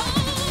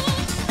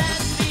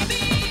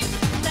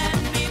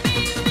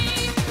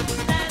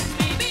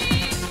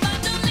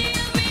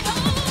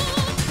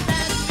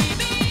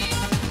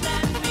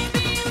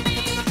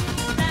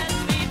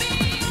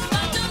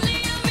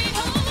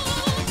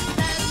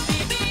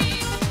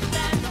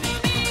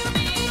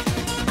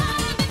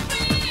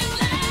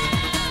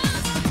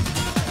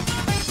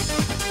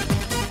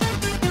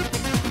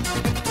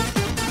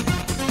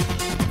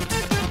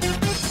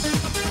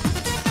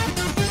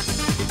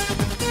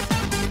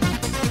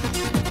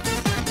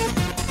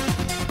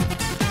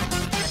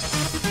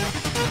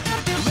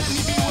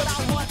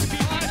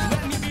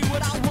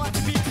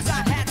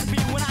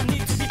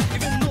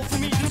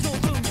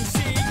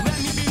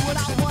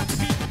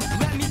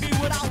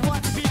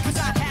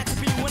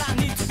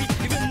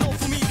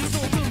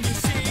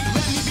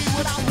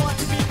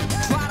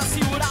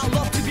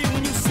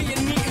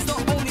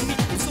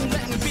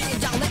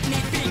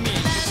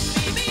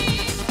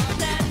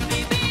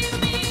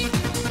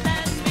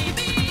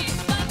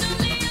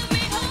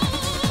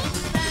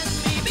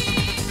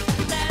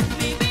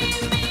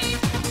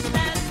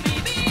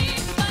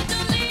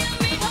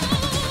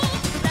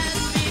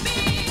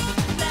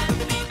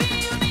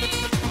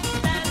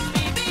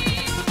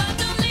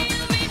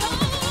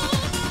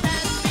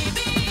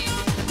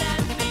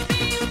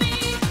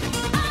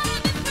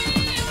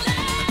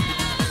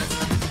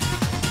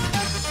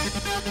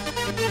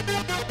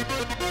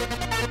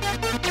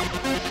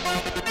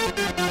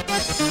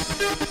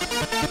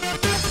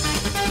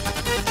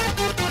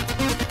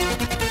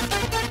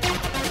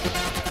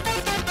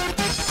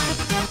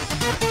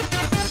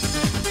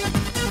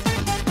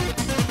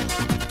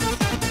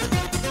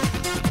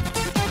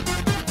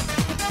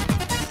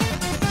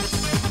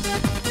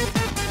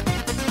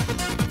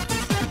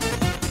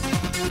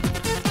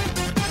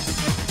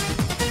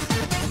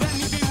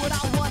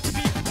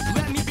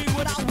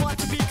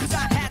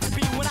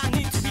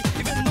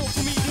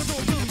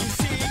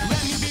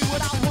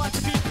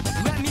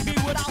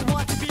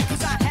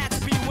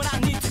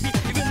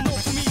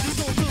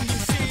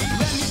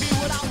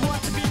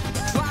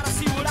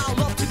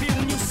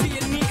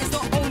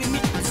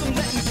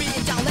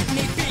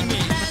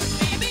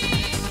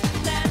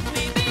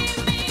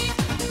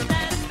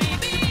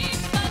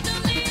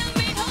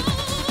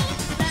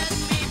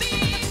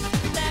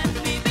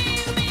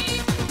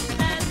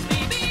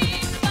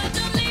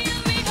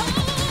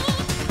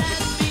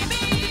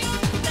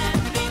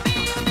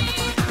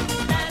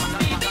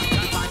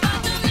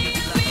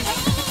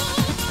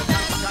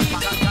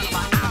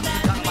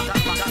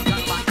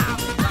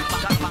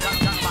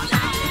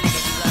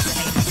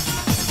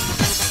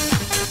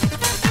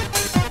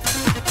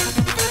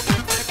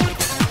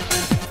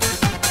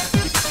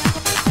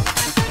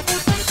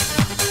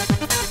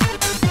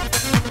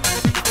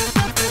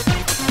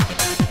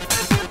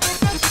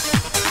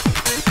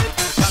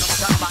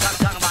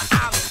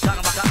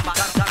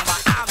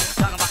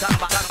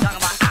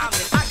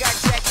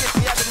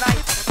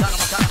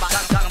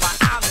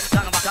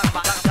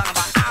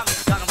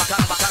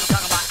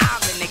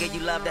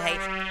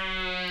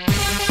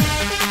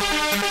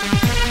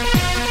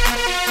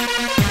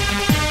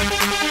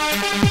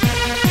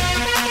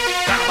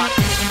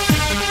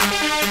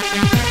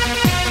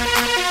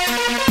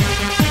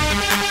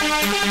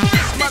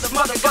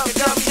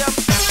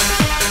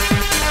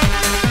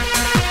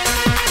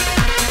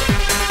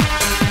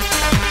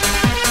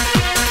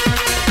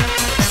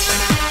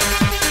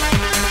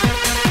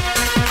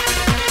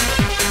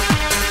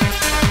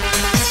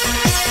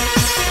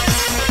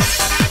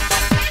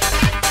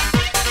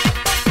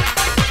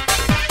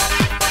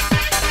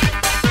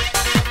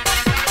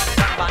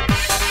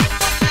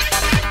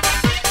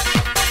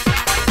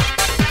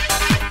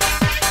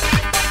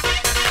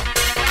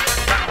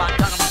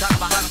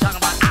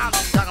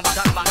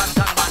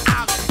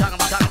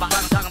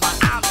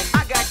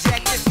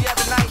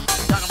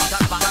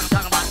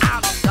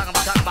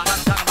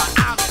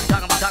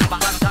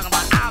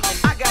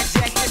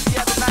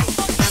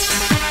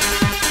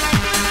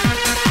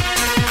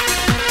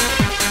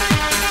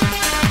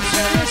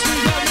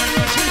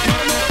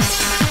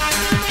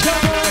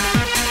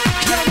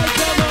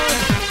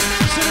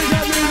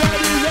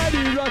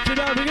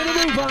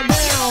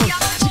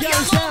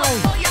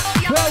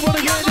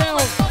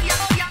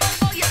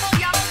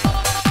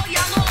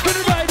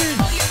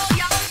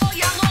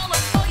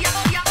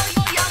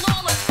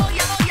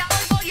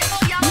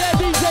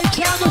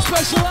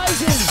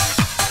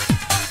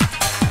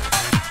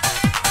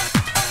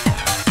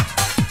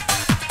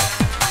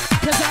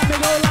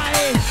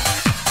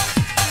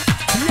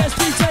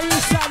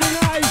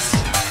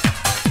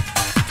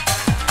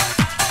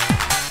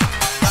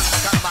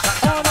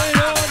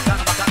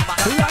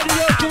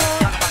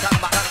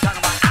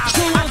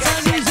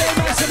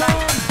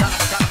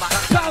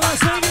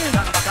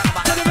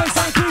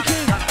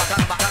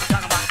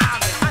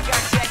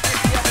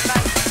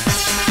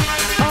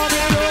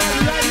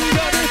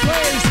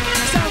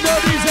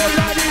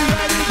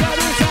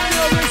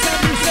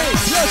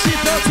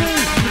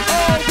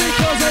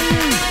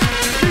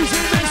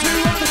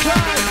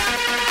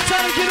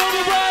on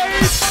the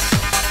waves.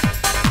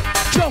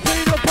 Drop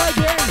it up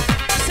again.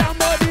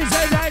 Somebody's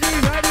ready,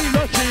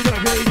 looking at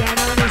me down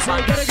on the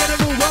side. Gotta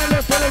move on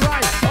left and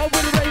right. Over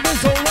the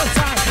ravens all the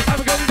time.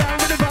 I'm going down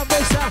with the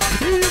bubble sound.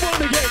 You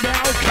wanna get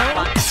down, come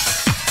on.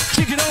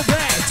 Kick it on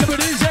back.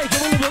 Somebody's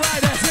shaking all over the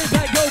line. That's it,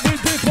 back go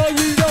with before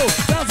you know.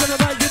 Bounce on the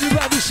mic, get it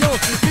right, the show.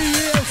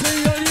 BLC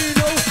on you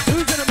know.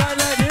 Who's in a band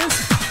like this?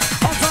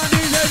 I find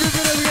these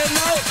everybody we get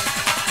low.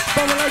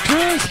 Bubble like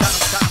Chris.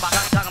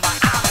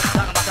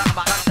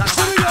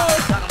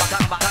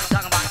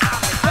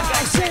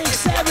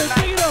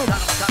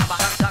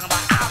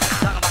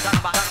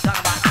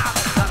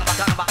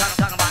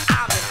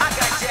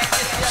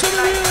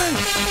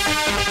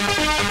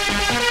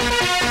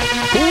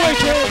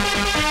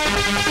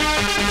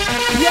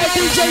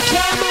 DJ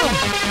Camera,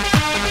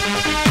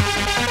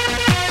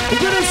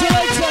 good as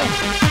selector.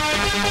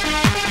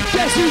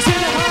 Guess who's in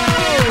the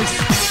house?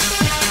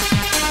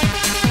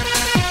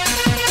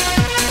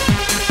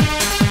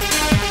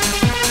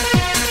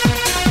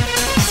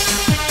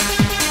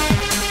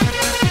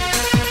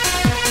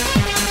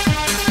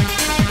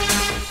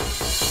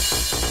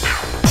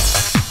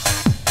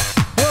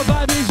 Well,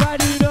 baby's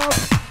riding up.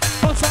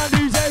 On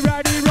Sundays they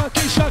riding,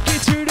 rocking, shocking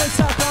to the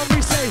south. And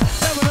we say,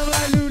 some of them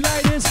like new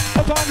ladies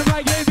upon the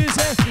mic. And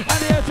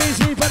the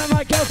Efeeze for the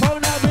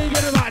microphone, now we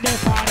gonna rock that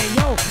party,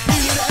 yo. B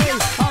to the A,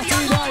 R to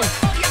the Y.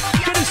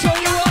 Gonna show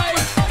you why.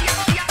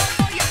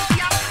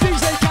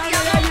 DJ Kanye,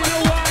 yeah, you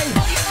know why.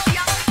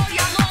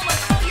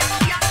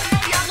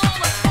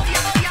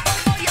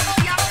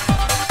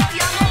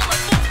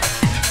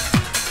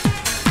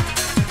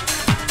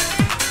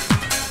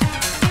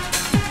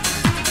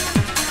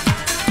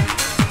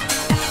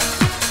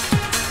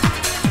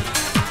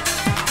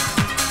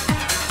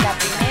 La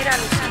primera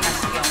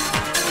alucinación,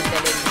 mi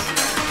televisión.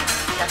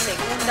 La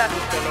segunda,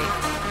 mi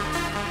teléfono.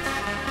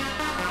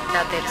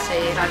 La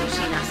tercera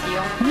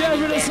alucinación, Yeah,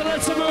 mi we're gonna perro.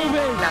 select a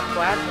movie. La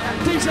cuarta,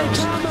 mi DJ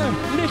rostro. Camera,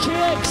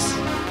 Niki-X.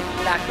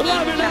 La Love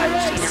quinta and Alex.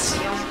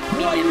 alucinación,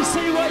 mi What you memoria.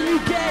 see, what you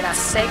get. La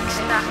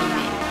sexta, mi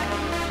mente.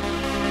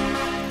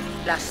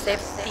 La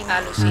séptima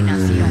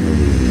alucinación.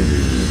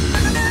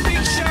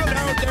 Big shout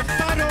out to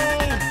Funnel.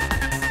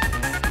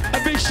 A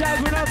big shout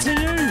going out to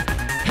you.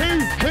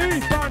 Who?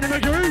 Barney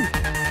McGrew.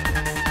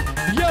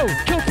 Yo,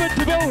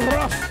 comfortable,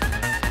 rough.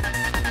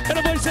 And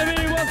the voice of me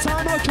one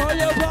time, I'll call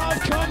you Bob,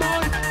 come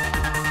on.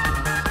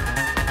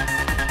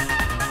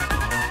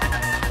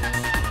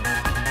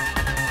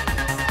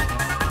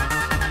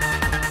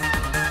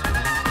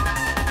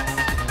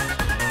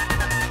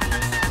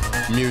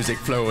 Music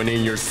flowing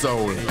in your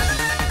soul.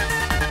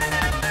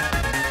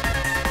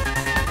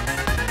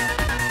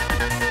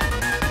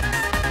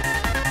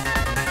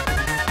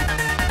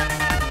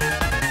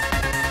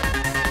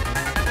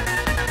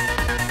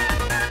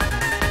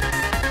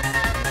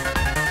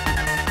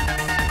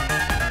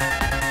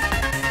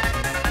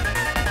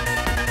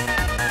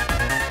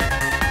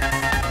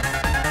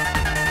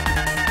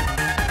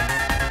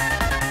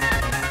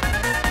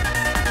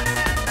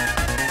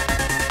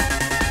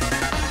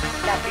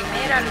 La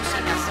primera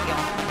alucinación,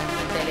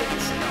 mi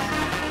televisión.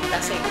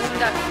 La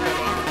segunda, mi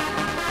teléfono.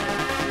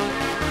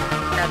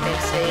 La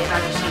tercera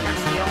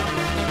alucinación,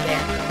 mi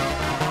perro.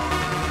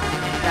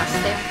 La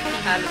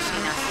séptima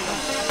alucinación.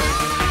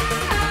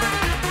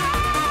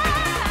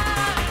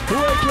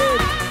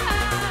 Wicked.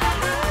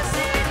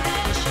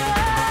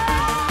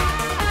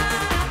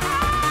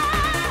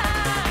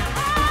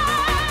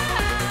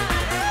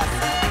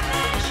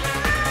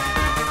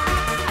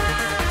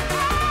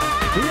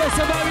 Yes,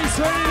 the baby's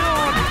turning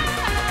on.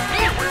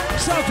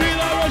 Sophie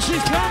Laura,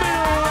 she's coming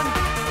on.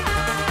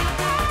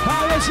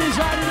 How she's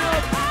riding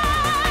up.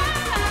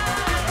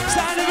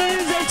 Sound of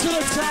music to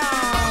the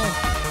town.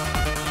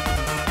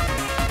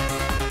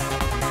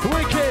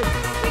 Wicked.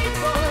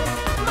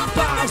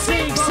 5,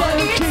 6,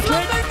 7, kick it.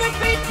 My perfect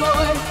beat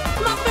boy.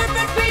 My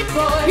perfect beat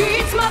boy.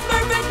 It's my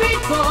perfect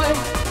beat boy.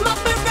 My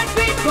perfect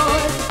beat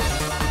boy.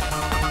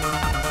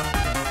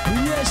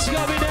 Yes, you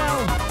got me now.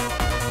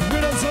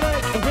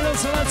 Rhythm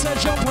selector,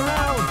 jump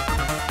around.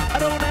 I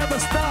don't ever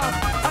stop.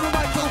 I'm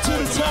about to go to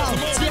the top.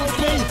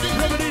 TLB,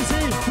 Melodiez,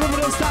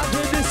 stop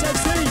doing this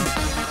MC.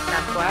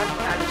 La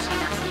cuarta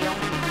alucinación,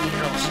 mi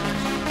rostro.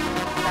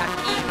 La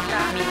quinta,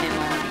 mi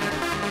memoria.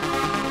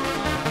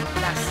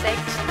 La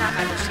sexta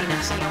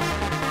alucinación,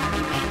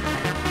 mi mente.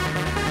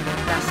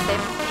 La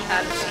séptima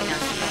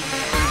alucinación.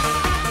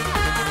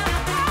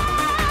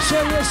 So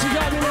yes, you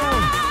got me now.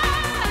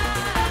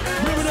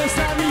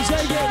 Stop DJ,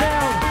 get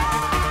down.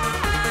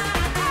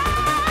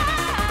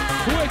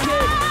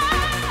 Wicked.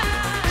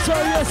 So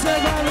yes,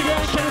 everyone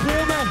again, can you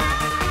feel me?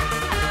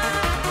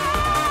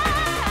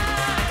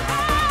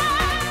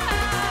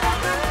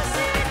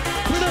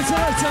 Rhythm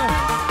selector.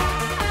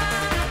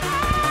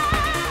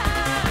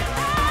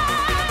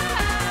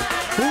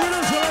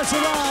 Rhythm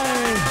selector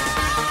live.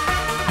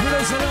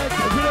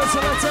 Rhythm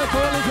selector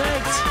for all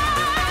effect.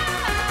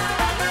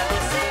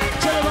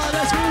 Tell them about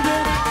let's move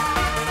in.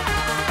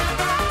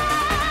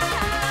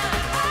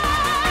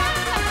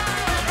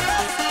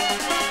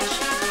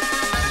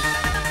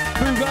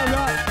 Move on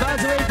right, bound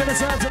to 8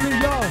 minutes out to New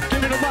York.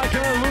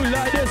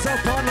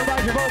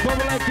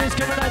 speakers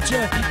coming at you,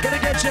 gonna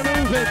get you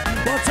moving.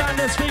 One time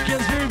the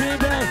speakers moving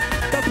down.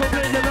 The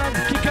public demand,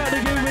 kick out the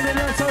groove with the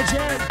dance on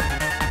jam.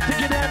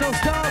 Think it down, don't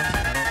stop,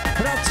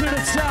 but up to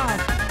the top.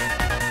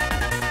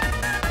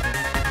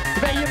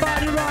 Make your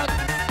body rock.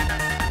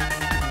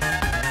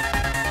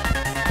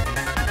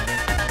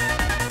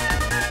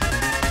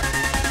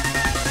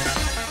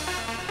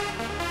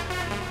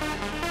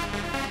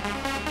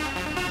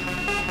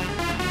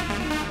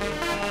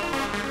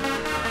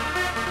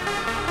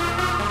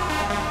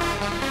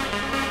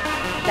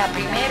 La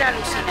primera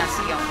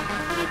alucinación,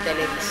 mi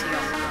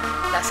televisión.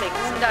 La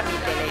segunda, mi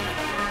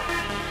teléfono.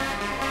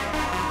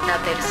 La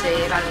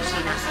tercera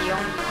alucinación,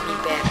 mi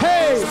perro.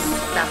 Hey!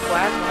 La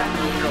cuarta,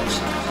 mi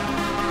rostro.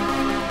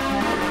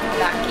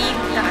 La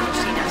quinta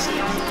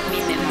alucinación, mi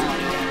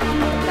memoria.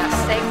 La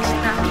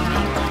sexta, mi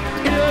mente.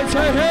 Yes,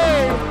 hey,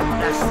 hey!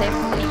 La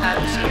séptima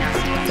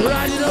alucinación.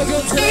 Riding on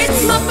good time.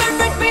 It's my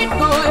perfect beat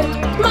boy,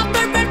 my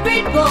perfect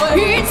beat boy.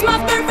 It's my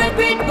perfect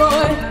beat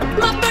boy,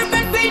 my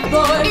perfect beat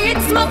boy.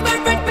 It's my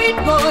perfect beat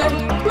boy,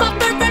 my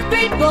perfect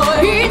beat boy.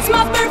 It's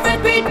my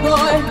perfect beat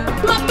boy,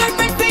 my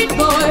perfect beat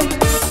boy.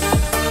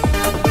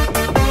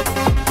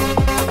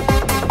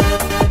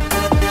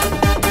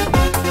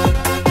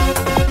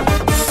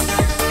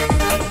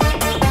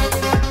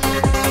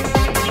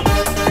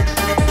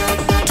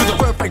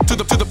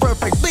 To the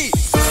perfect beat.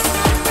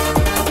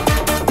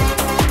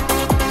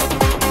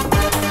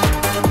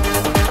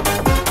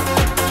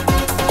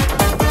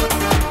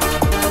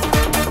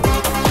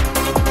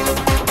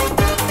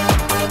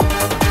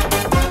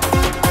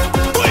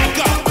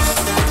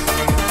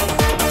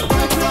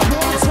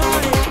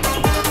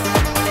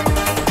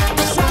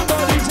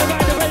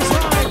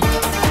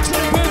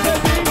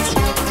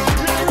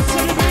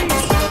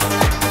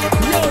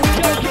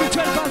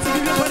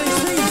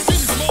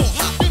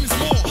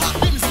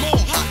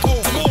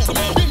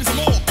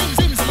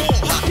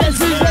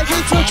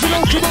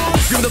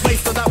 Give the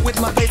bass to that with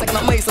my bass, I can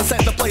amaze and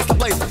set the place to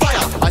blaze fire.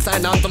 I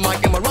stand on the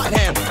mic in my right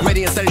hand,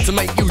 ready and steady to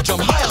make you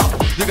jump higher.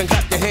 You can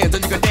clap your hands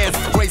and you can dance,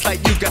 race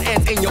like you got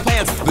ants in your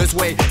pants. This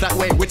way, that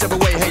way, whichever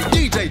way. Hey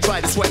DJ,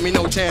 try to sweat me,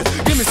 no chance.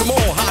 Give me some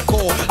more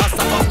hardcore. I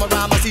stop off my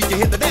rhyme, I see you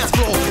hit the dance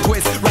floor.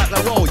 Twist, rap,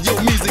 and roll. Your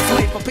music's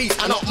made for peace,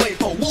 and not made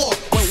for war.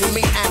 When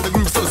we meet and the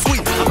groove's so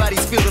sweet, our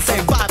bodies feel the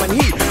same vibe and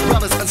heat.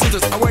 Brothers and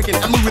sisters are working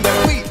and moving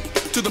their feet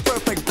to the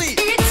perfect beat.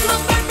 It's my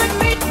perfect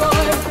beat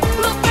boy,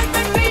 my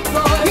perfect beat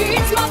boy.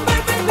 It's my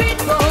perfect beat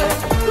boy,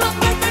 my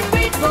perfect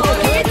beat boy.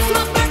 It's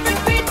my perfect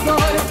beat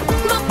boy,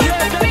 my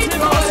perfect beat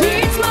boy.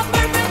 It's my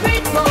perfect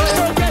beat boy,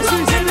 my perfect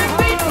beat boy.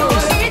 It's my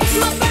perfect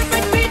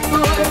beat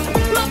boy,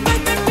 my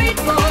perfect beat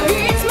boy.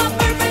 It's my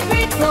perfect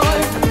beat boy,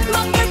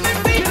 my perfect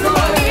beat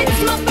boy.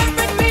 It's my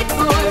perfect beat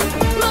boy,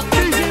 my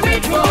perfect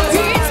beat boy.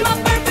 It's my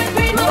perfect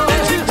beat boy,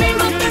 my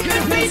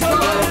perfect beat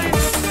boy.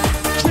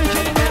 Check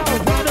it out,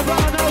 round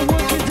around our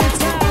Workington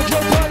town.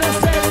 Jump on the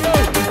stereo,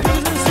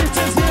 brothers and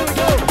sisters, here we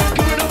go.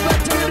 Coming on back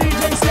to the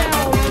DJ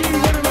sound. Keep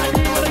running right,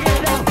 you wanna get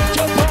down.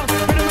 Jump on,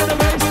 rhythm and the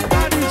bass,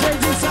 our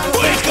DJs in sound.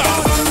 Wake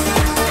up!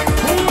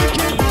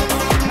 Wicked,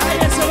 how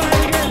you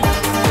survive again?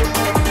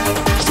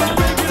 Start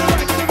making a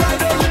record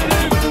right on the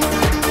rhythm.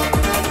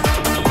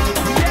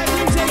 Yeah,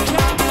 DJ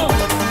Camo,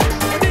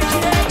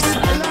 Niki-X,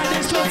 I like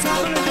this one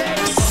time of the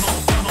days.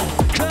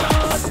 Come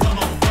on, come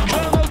on,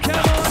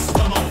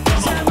 come on.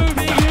 Start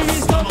moving, groovy,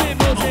 stomping,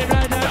 buzzing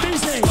right now.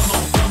 Music,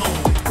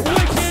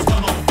 wicked,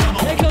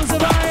 here comes the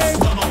vibe.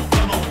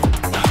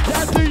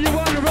 That do you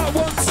want to rock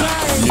one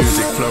time?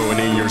 Music flowing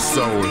in your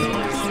soul.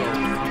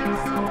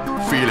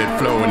 Feel it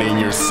flowing in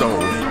your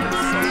soul.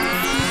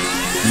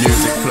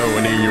 Music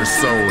flowing in your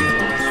soul.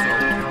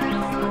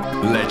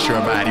 Let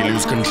your body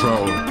lose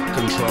control.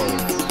 Control.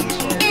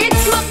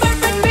 It's my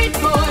perfect beat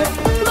boy,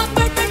 my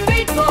perfect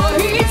beat boy.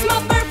 It's my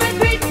perfect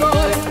beat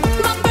boy,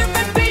 my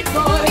perfect beat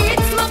boy.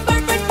 It's my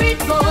perfect beat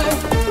boy,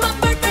 my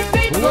perfect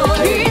beat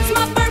boy. It's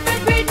my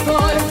perfect beat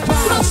boy,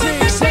 my perfect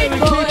beat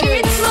boy.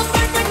 It's my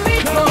perfect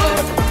beat boy,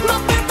 my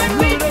perfect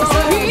beat boy.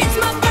 It's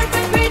my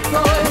perfect beat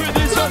boy, my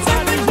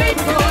perfect beat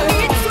boy.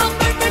 It's my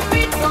perfect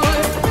beat boy,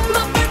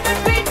 my perfect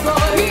beat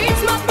boy.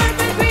 It's my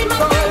perfect beat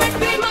boy,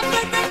 my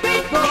perfect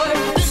beat boy.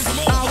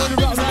 I wanna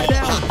rock right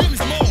now.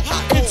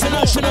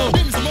 International,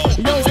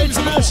 yo,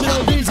 international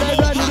DJ,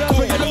 round it up,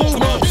 bring it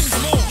over.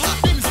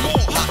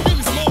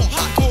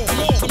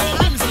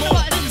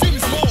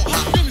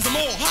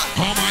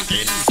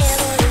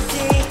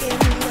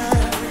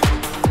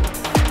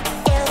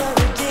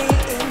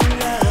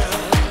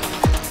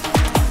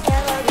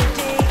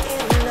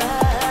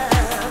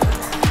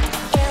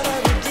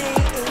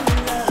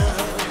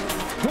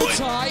 Hold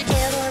tight,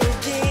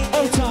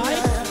 hold tight,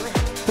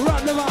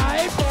 rock the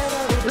vibe,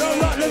 don't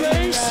rock the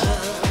bass,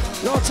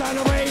 no time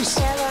to waste.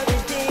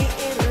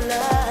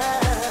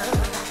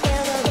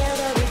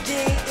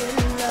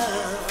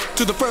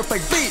 To the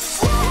perfect beat.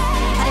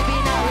 I've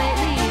been out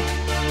lately.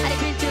 I've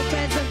been to a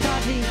present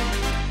party.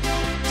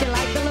 Do you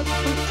like the look?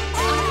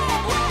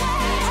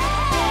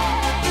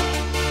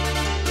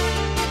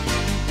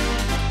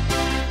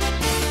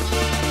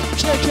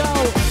 Check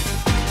out.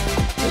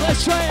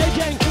 Let's try it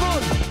again, come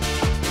on.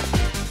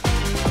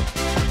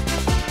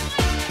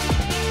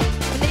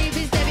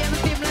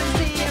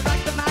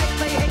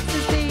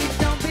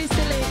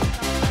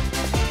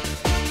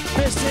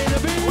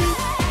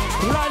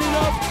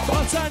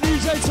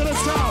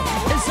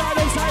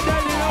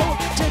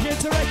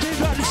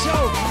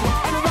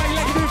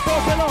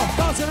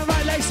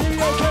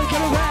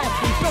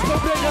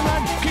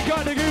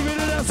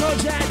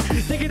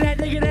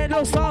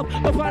 don't stop.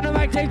 Up on the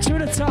mic, take to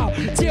the top.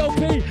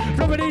 T.O.P.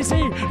 From it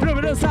easy.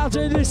 From it start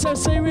to this. So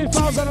see we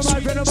falls on the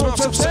mic. Bring them up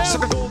to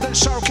town.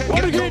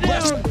 Wanna get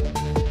down?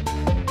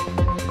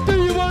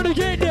 Do you wanna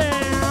get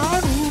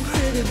down? Ooh,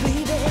 pretty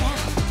baby.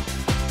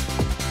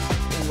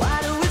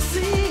 Why do we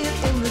see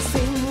it in the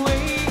same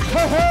way?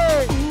 Hey,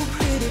 hey. Ooh,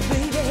 pretty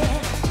baby.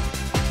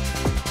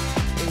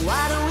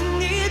 Why do we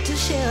need to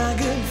share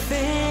good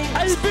things?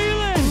 How you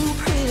feeling? Ooh,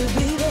 pretty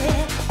baby.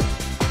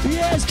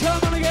 Yes,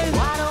 come on again.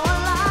 Why do I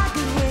like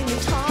it when you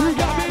talk? You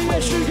got me,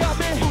 yes, you got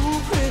me. Ooh,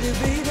 pretty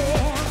baby.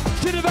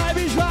 To the vibe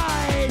is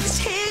right.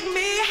 Take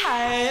me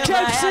higher.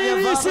 Kept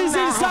serious is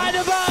inside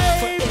the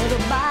vibe.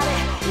 Everybody,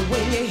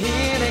 when you're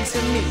here next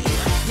to me,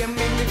 you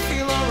make me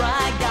feel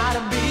alright.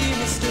 Gotta be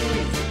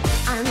mystery.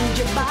 I need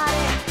your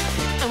body,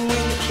 and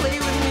when you play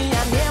with me,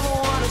 I never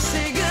wanna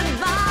say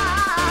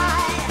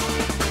goodbye.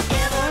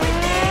 Every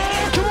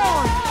day, Come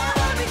on.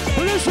 every day,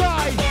 Well, that's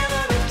right.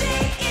 every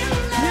day in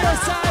love.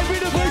 Yes, I be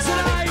the place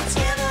tonight.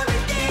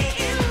 Every day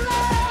in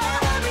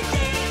love.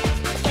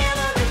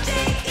 Every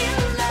day in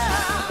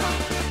love.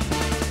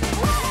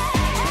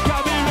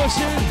 Got me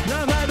rushing,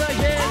 now vibe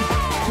again.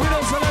 We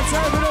don't say that's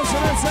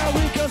how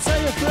we can say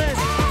a friend.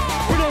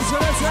 We don't say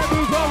that's how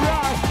move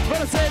around. But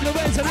I say the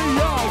way to New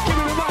York. Give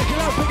me the mic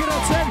and I'll pick it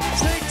up 10.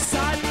 Six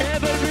side,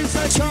 every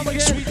side, come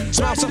again.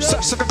 Smells of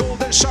sex like a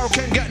golden shower,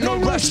 can't get no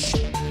rest.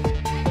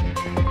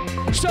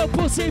 Show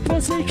pussy,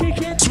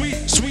 kick it.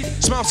 Sweet, sweet,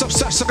 smells of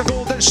sex like a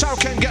golden shower,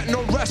 can't get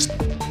no rest.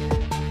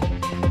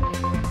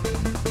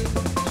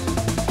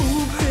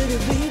 Ooh, pretty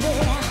baby.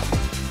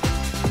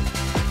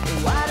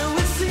 Why do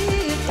we see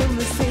it in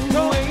the same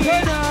Don't way?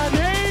 play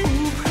nothing.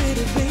 Ooh,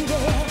 pretty baby.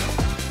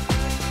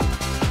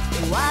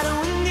 Why do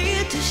we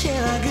need to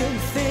share good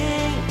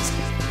things?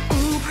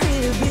 Ooh,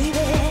 pretty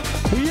baby.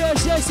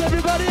 Yes,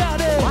 everybody out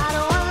there. Why do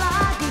I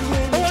like it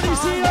when I you want to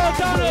see you all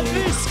down at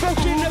this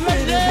fucking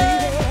event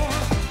there.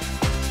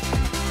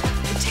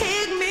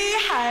 Take me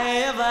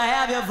high if I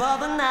have you for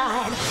the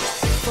night.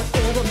 For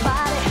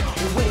everybody,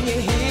 when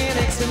you're here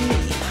next to me,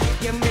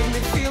 you make me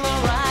feel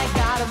alright.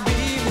 Gotta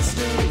be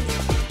mystery.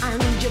 I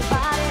need your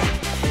body,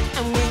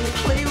 and when you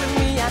play with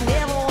me, I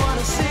never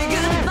wanna say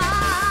goodbye.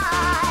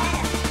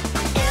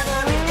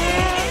 Every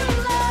day in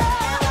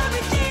love,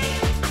 every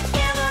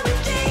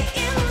day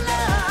in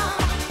love,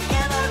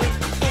 every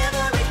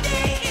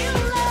day in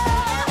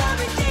love,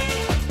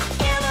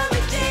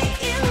 every day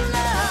in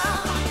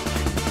love.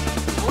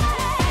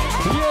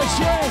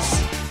 Yes.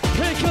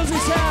 Here comes the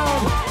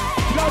sound.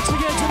 Got to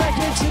get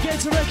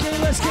to record,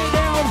 let's get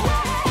down.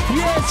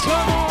 Yes,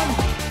 come on.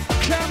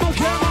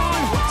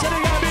 So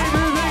they got me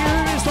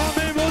moving, stop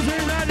me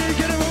moving, ready,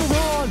 get a move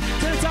on.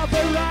 To the top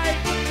of right.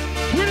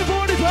 With the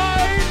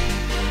 45.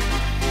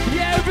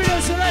 Yeah,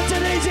 everybody select the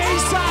DJ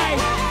side.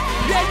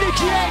 Yeah,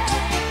 Niki-X.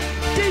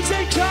 DJ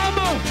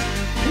Karma.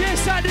 Yes,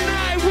 Saturday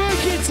night,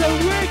 Workington,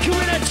 we're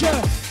coming at you.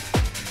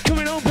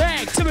 Coming on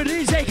back to the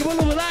DJ, come on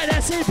over like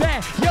that's it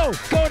back. Yo,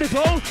 go to the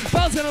phone,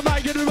 bounce on the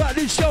mic, get about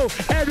this show.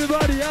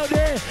 Everybody out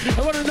there,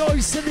 I want to know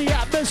who's in the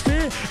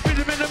atmosphere.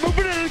 Rhythm in the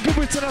movement and the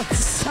good to the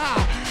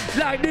top.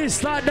 Like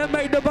this, like that,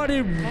 make the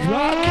body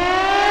rock.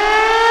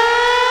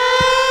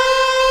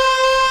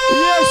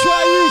 Yes,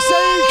 what you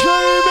say,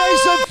 crew, make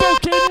some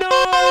fucking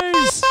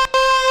noise.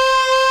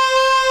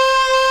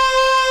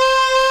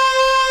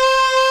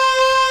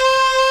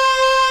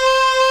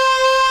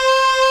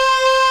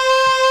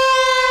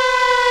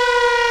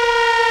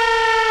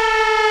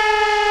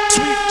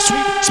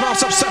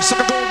 Smells of sex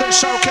like a golden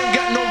shower, can't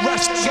get no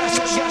rest.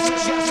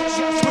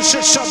 Push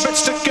it, shove it,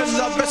 stick it,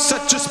 love it,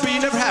 set your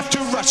speed, never have to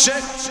rush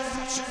it.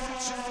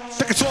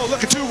 Take it slow,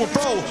 look it to and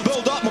fro,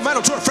 build up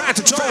momentum to a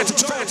frantic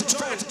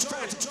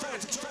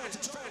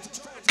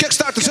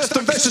kickstart the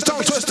system, vicious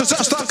tongue twisters,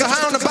 just like a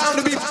hound, and bound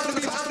to be.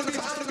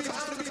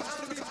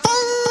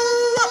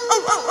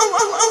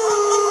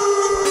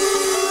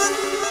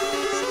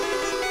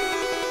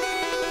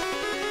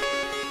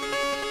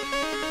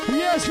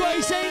 Yes, what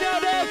you saying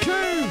out there,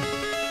 crew?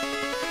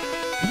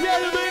 Yeah,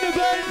 the main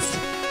event.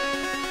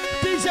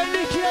 These are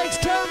Niki-X,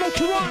 Karma,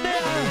 come on now.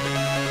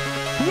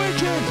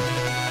 Wicked.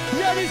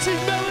 Yeah, this is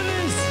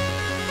Melodiez.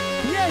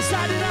 Yes,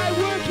 Saturday night,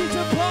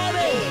 Workington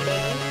party.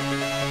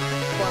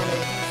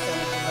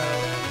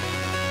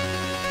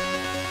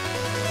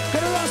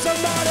 Gonna run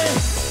somebody.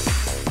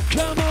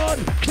 Come on.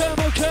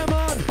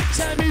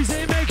 Sound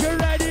music, make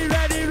it ready,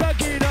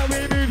 rocking. Now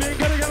we're moving,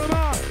 gonna get them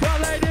on.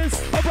 Right like this,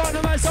 up on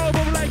the mic, soul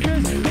bubble like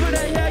this. Come on,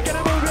 yeah,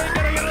 gonna move it,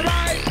 gonna get it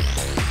right.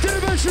 To the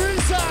bush, you're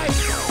inside.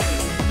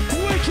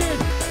 Wicked.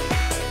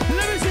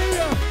 Let me see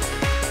you.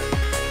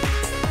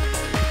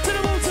 To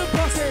the mountain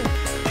posse.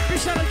 Big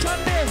shout out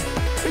Candy.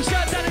 Big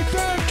shout out Danny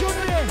Third,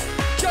 Gunley.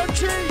 John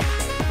Tree.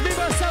 Me,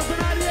 myself,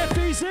 and I, the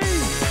Efeeze.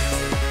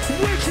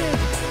 Wicked.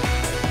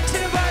 To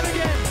the vibe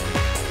again.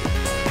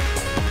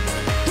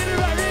 Get it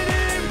right in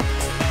him.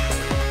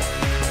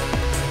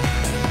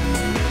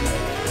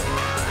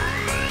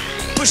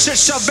 Push it,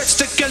 shove it,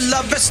 stick it,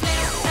 love it.